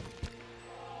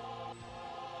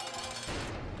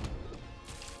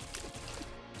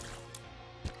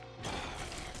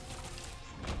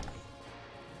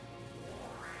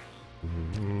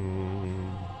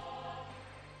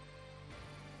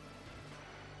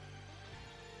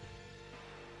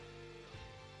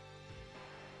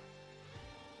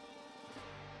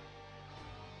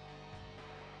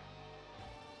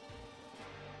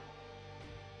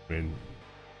 I mean,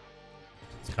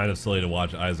 it's kind of silly to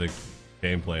watch Isaac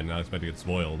gameplay and not expect to get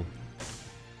spoiled.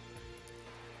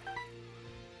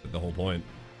 But the whole point.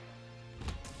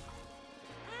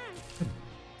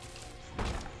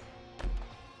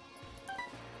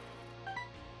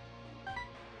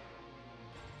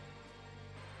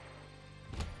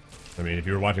 I mean, if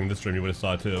you were watching this stream, you would have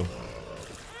saw it too.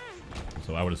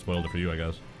 So I would have spoiled it for you, I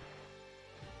guess.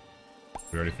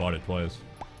 We already fought it twice.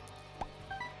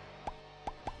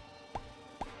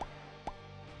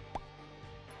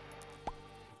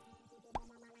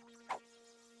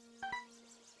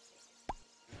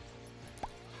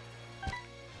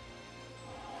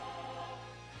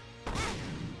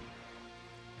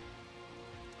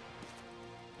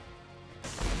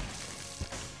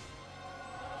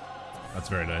 That's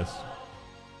very nice.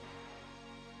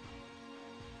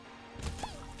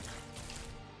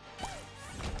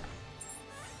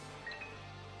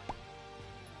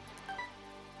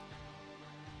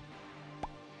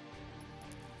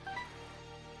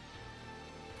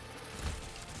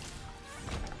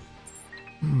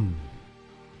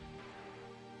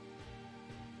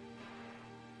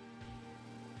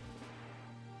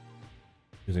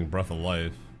 Using Breath of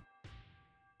Life.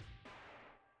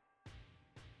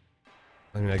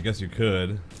 I mean, I guess you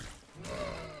could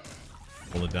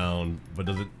hold it down, but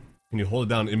does it? Can you hold it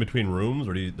down in between rooms,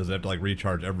 or does it have to like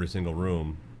recharge every single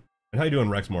room? And how you doing,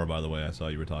 Rexmore? By the way, I saw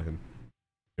you were talking.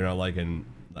 You're not liking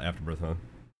the Afterbirth, huh?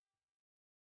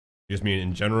 You just mean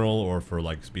in general, or for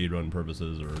like speedrun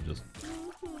purposes, or just?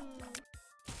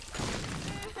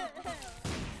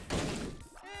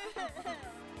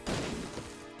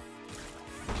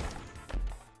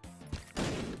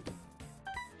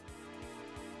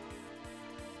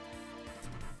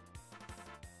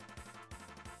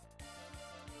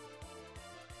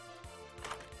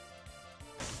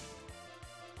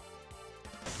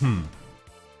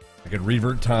 I could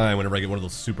revert time whenever I get one of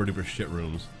those super duper shit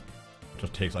rooms. It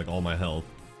just takes like all my health.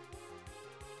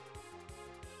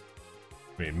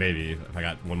 I mean, maybe if I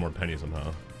got one more penny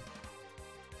somehow.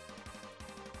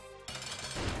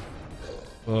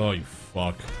 Oh, you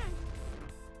fuck.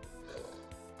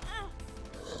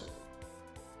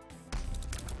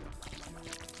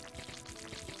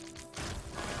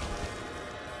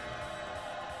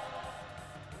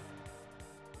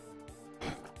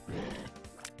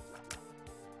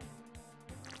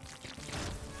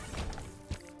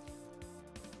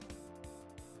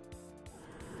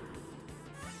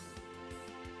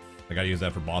 I gotta use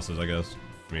that for bosses, I guess.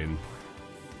 I mean,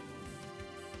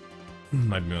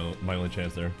 might be my only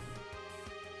chance there.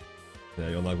 Yeah,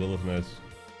 you unlock Lilith, nice.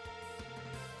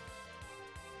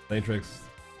 Zanetrix.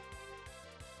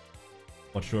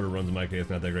 Much shorter runs in my case,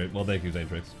 not that great. Well, thank you,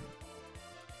 Zanetrix.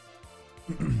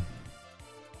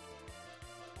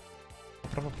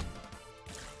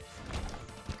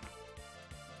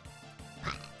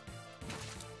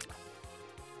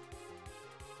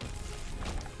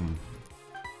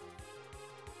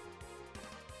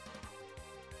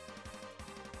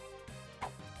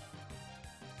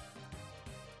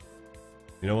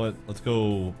 You know what? Let's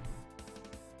go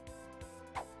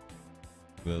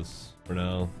this for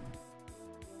now.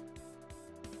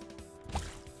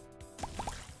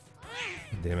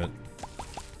 Damn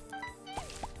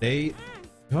it.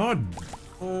 God.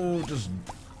 Oh, just.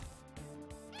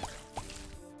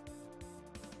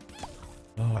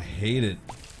 Oh Oh, I hate it.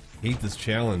 Hate this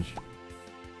challenge.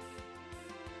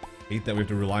 Hate that we have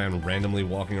to rely on randomly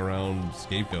walking around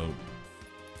scapegoat.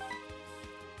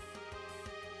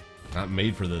 Not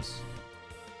made for this.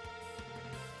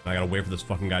 I gotta wait for this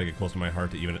fucking guy to get close to my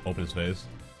heart to even open his face.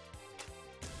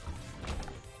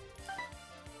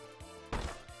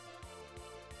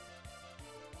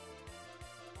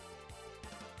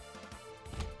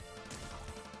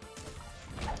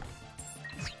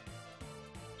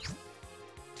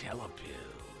 Telepills.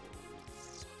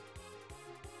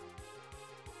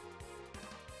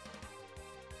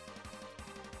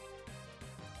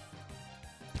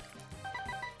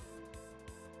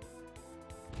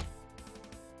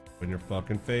 In your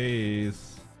fucking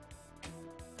face.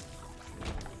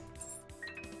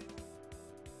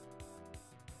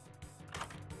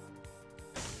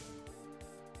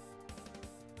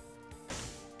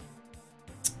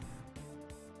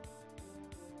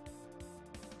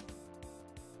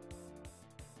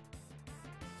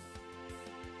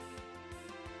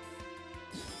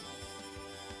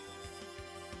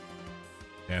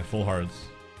 Yeah, full hearts.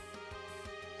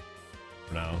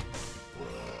 For now.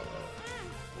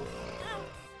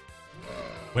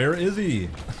 Where is he?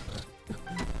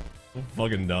 So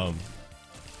fucking dumb.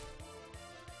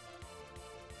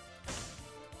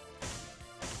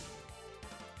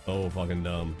 So fucking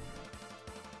dumb.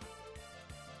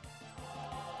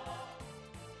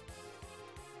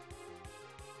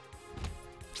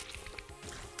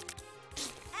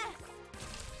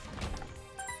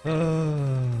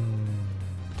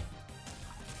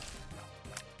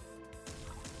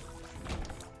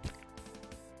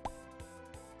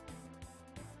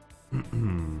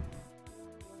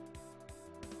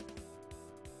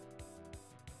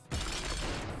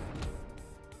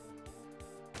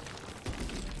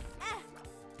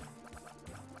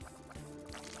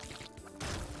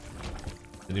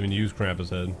 Didn't even use Krampus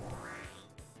head.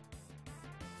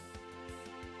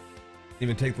 Didn't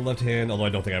even take the left hand, although I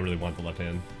don't think I really want the left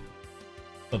hand.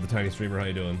 Love the tiny streamer, how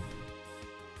you doing?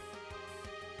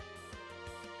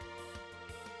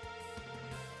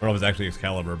 I don't know if it's actually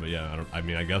Excalibur, but yeah, I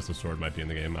mean, I guess the sword might be in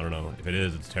the game. I don't know. If it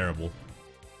is, it's terrible.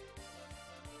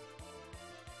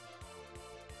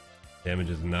 Damage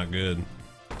is not good.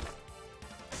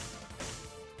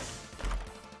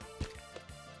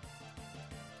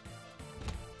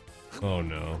 Oh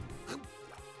no.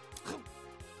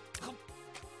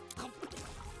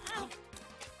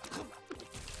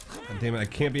 God damn it, I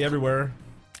can't be everywhere.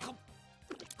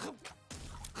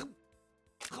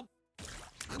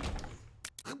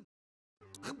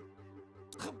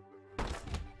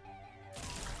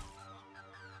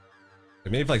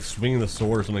 Maybe if like swinging the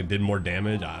sword or something did more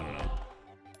damage, I don't know.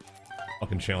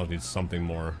 Fucking challenge needs something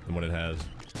more than what it has.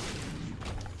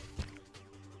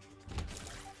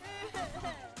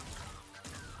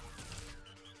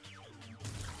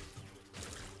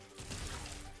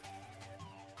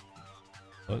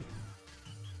 What?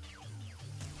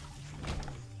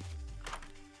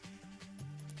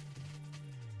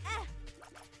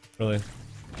 Really?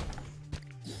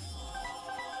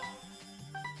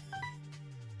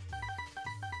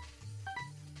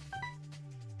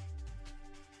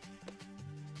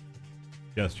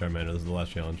 Yes, Charmander, this is the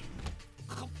last challenge.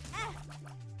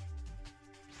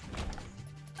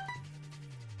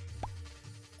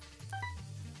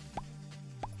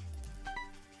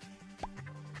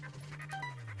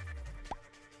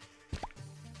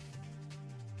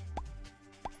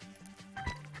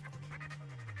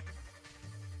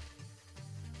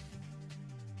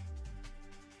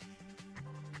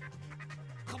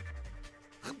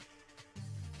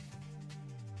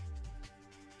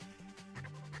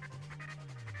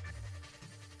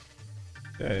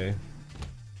 Okay.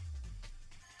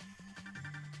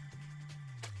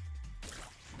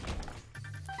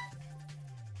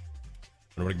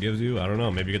 Wonder what it gives you? I don't know.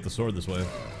 Maybe get the sword this way.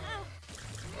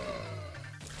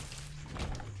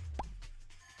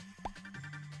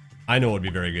 I know what would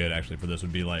be very good actually for this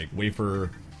would be like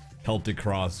wafer Celtic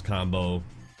cross combo.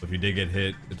 If you did get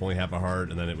hit, it's only half a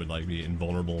heart, and then it would like be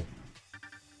invulnerable.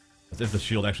 As if the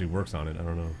shield actually works on it. I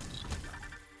don't know.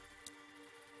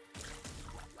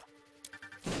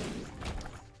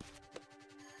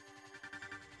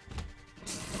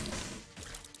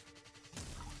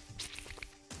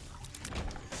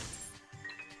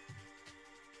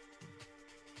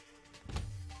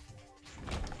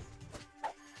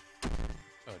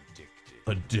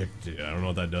 Addicted. I don't know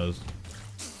what that does.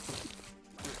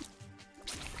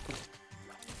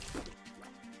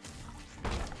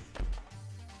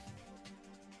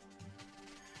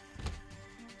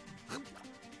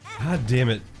 God damn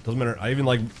it. Doesn't matter. I even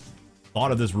like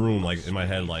thought of this room like in my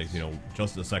head like, you know,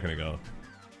 just a second ago.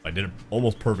 I did it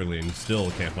almost perfectly and still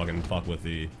can't fucking fuck with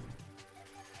the...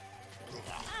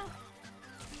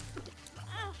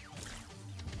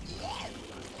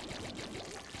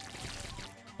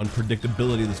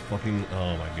 unpredictability of this fucking...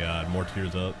 Oh my god, more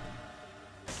tears up.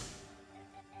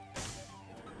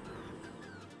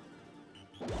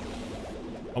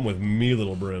 I'm with me,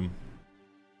 little Brim.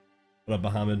 What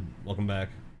up, Bahamid? Welcome back.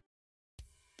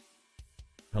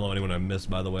 Hello, anyone I missed,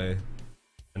 by the way.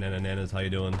 Banana Nanas, how you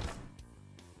doing?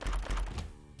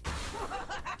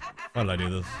 How did I do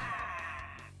this?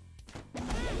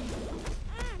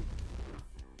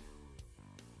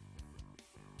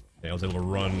 Yeah, I was able to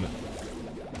run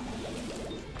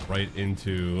right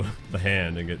into the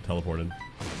hand and get teleported.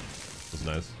 That was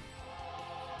nice.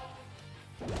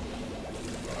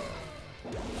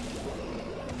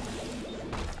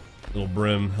 Little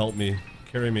Brim, help me.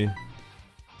 Carry me. Are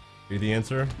you the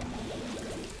answer?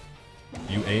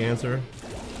 You a answer?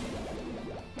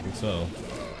 I think so.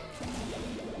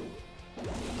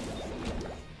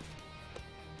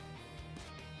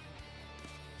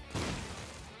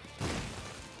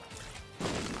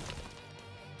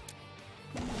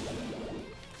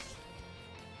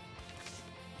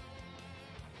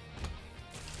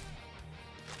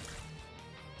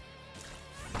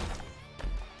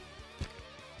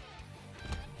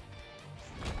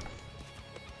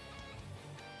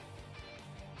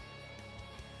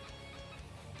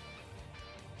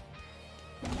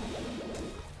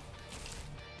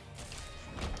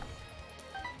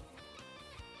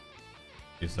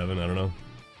 I don't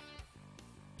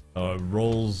know.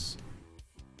 Rolls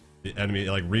the enemy,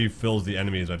 like refills the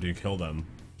enemies after you kill them.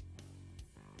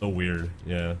 So weird,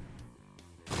 yeah.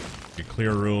 You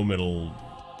clear a room, it'll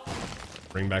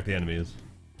bring back the enemies.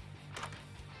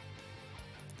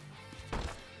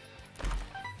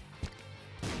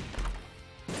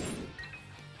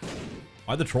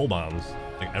 Why the troll bombs?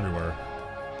 Like everywhere.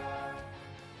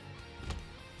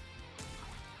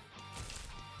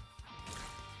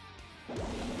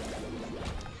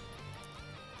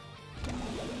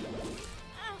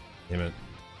 Damn it.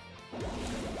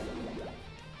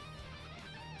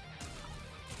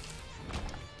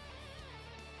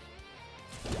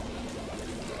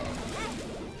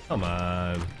 Come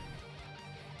on.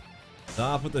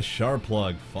 Stop with the sharp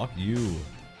plug. Fuck you.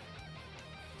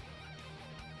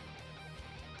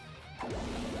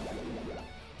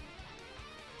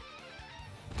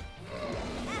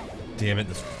 Damn it,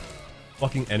 this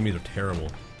fucking enemies are terrible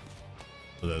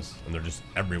for this, and they're just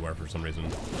everywhere for some reason.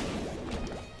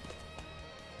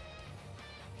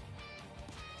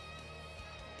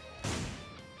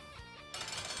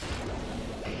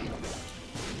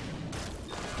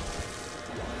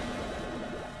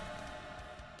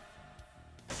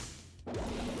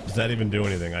 Does that even do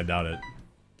anything? I doubt it.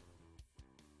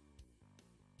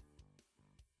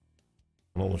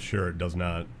 I'm almost sure it does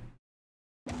not.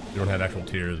 We don't have actual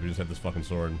tears, we just have this fucking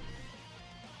sword.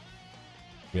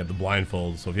 We have the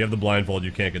blindfold, so if you have the blindfold,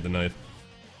 you can't get the knife.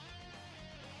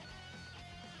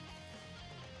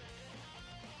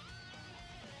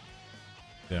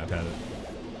 Yeah, I've had it.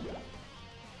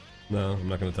 No, I'm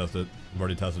not gonna test it. I've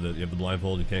already tested it. You have the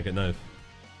blindfold, you can't get knife.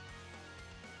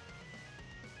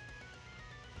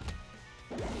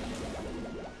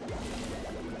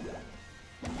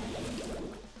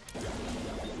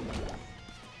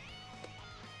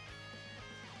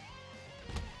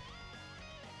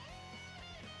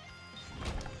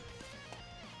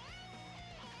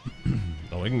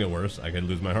 Oh, it can get worse. I could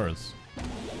lose my hearts.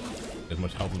 As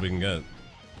much health as we can get.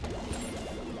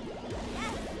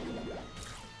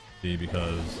 See,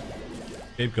 because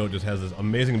Scapegoat just has this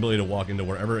amazing ability to walk into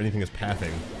wherever anything is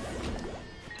pathing.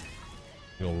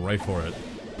 Go right for it.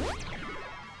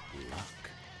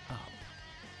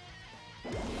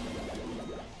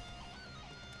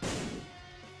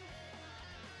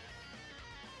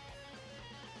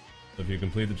 So if you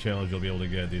complete the challenge, you'll be able to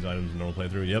get these items in normal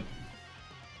playthrough. Yep.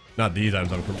 Not these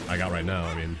items I got right now,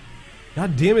 I mean.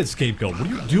 God damn it, Scapegoat, what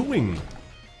are you doing?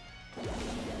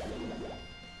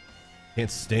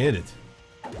 Can't stand it.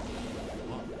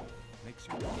 Makes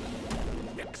you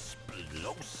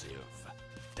explosive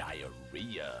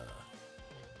diarrhea.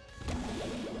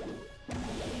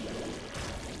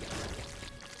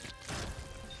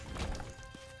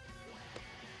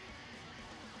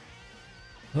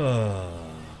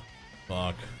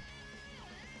 Fuck.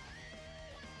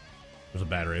 There's a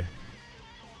battery.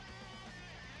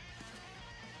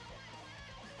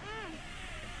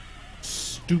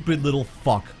 Stupid little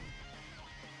fuck.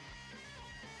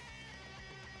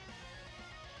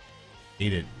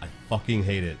 Hate it. I fucking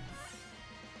hate it.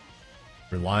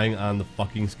 Relying on the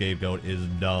fucking Scapegoat is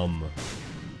dumb.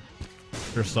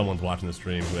 There's someone's watching the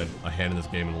stream who had a hand in this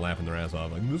game and laughing their ass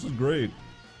off. Like, this is great.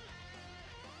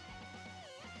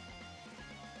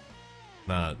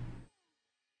 Not.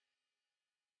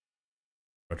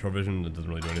 Retrovision, it doesn't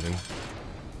really do anything.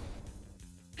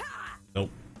 Nope.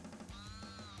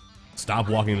 Stop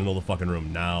walking in the middle of the fucking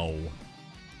room now.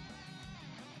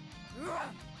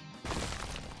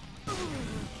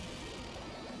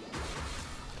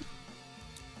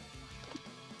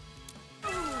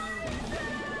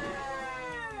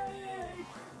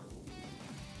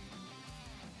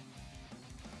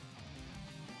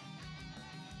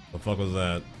 The fuck was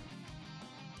that?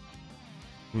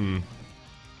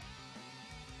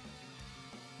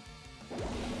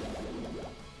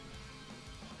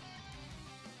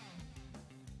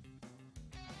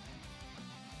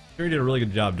 Sure, did a really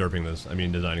good job derping this. I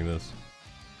mean, designing this.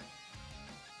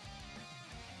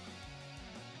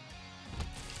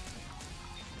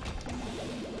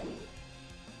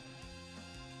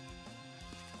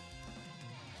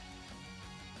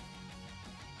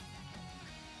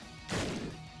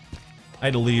 I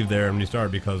had to leave there when you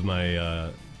started because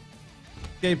my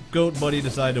scapegoat buddy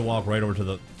decided to walk right over to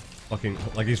the fucking...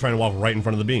 Like he's trying to walk right in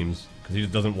front of the beams. Because he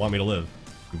just doesn't want me to live.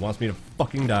 He wants me to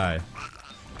fucking die.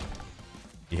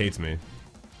 He hates me.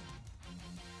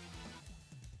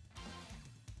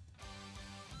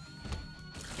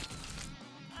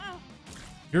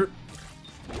 You're...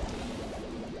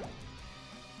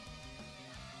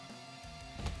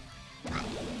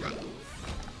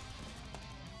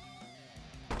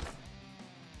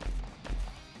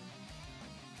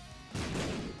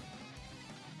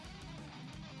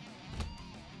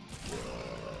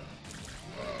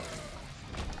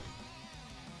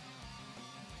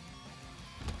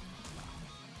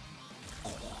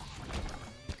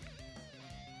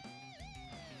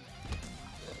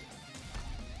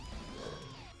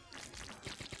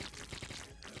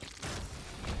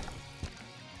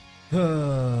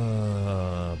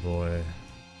 Oh, boy.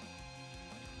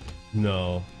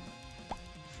 No.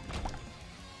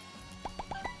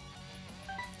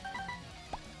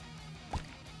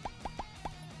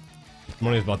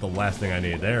 Money is about the last thing I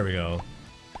need. There we go.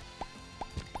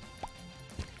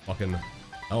 Fucking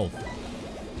health.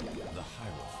 The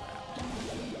Hierophant.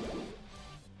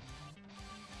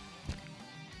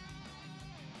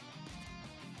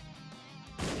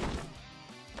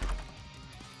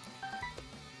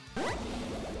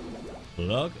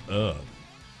 Look up.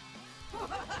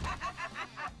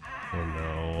 Oh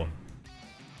no.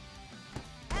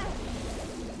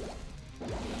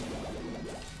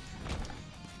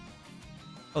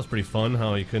 That was pretty fun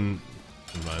how you couldn't...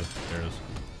 Never mind, there it is.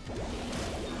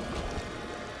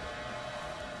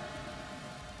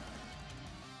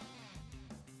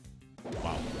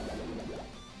 Wow.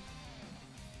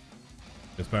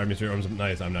 Inspired me to...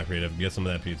 Nice, I'm not creative. Get some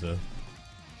of that pizza.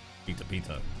 Pizza,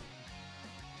 pizza.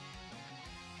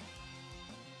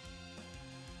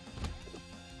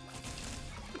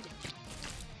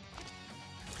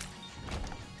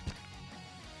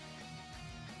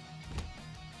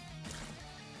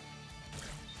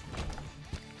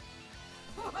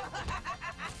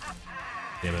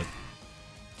 Damn it.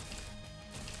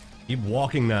 Keep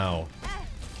walking now.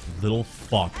 Little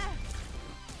fuck.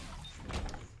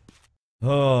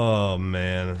 Oh,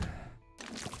 man.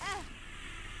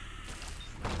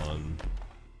 Fun.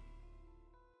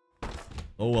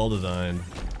 Oh, well designed.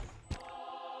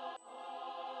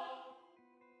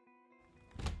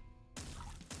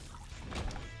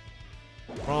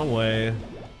 Wrong way.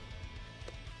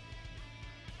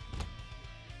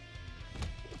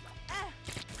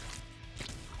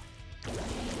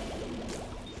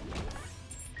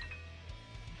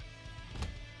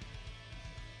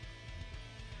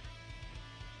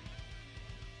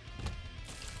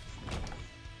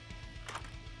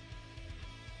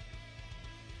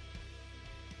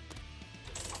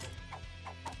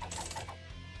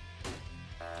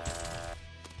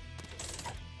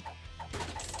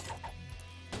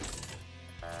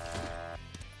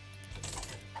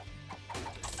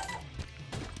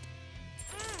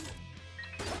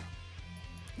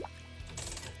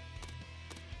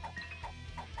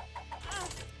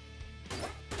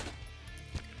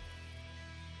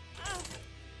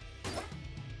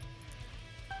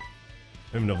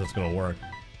 I don't even know if that's gonna work.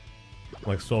 I'm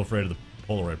like so afraid of the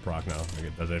Polaroid proc now.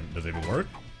 Like, does it even work?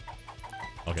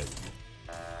 Okay.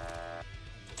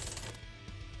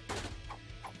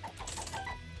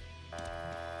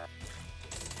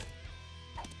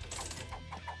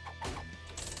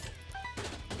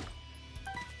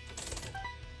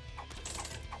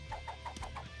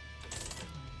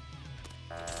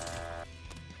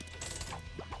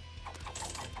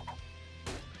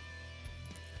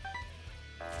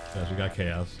 Yeah, she got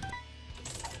chaos.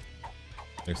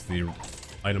 Makes the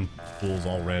item pools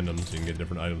all random, so you can get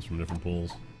different items from different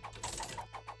pools.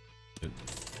 Get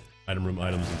item room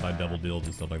items and buy double deals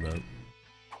and stuff like that.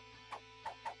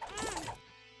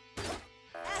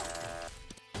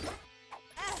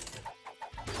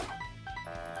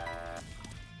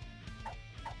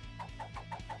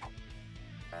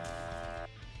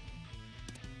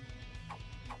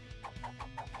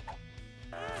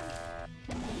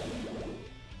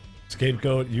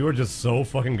 Scapegoat, you are just so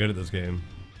fucking good at this game.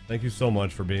 Thank you so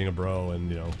much for being a bro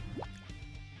and, you know,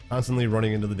 constantly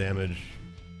running into the damage.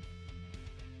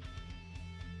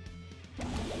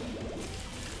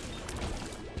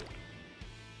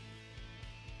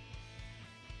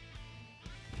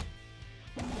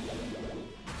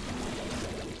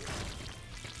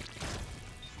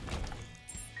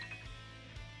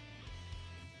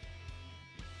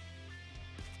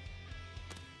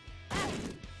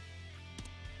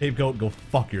 Scapegoat, go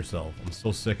fuck yourself. I'm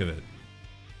so sick of it.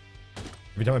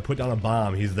 Every time I put down a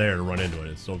bomb, he's there to run into it.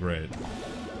 It's so great.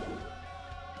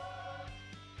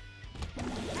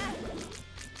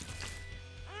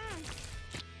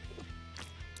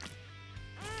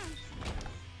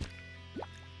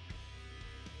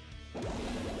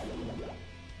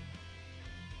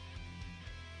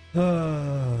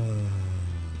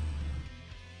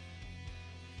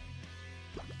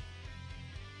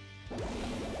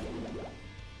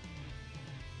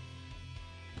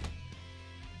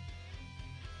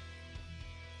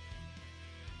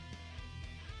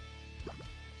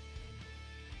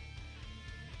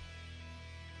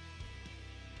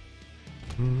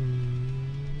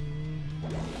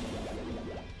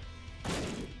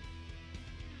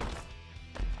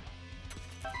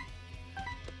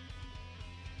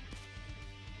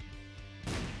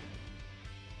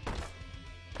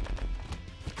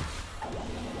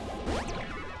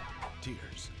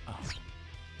 Tears up.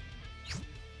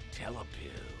 Telepills.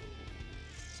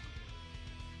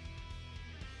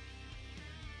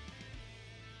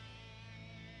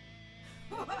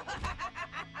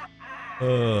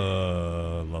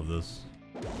 Love this.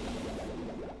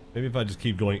 Maybe if I just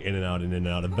keep going in and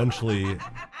out, eventually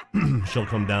she'll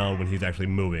come down when he's actually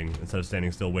moving instead of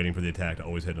standing still waiting for the attack to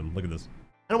always hit him. Look at this.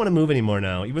 I don't want to move anymore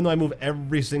now, even though I move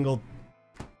every single...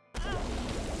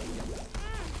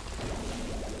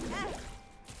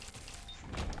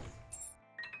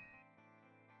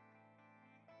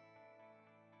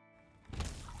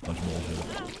 Such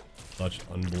bullshit. Such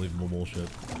unbelievable bullshit.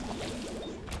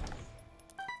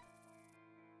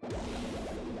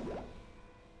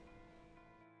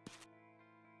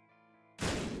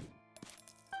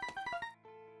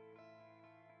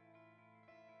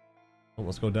 Well,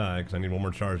 let's go die, because I need one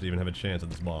more charge to even have a chance at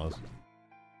this boss.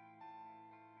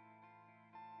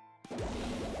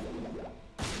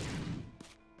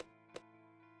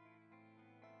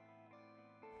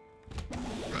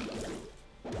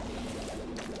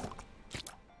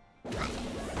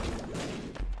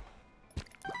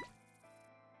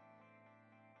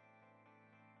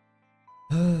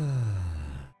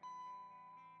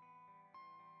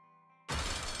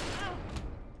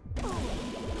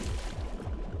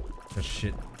 That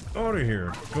shit out of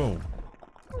here. Go.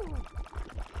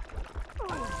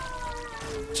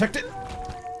 Checked it.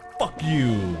 Fuck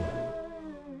you.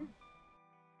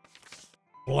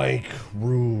 Blank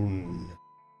rune.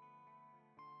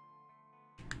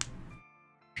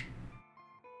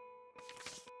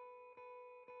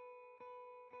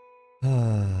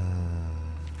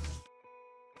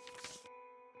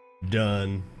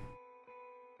 Done.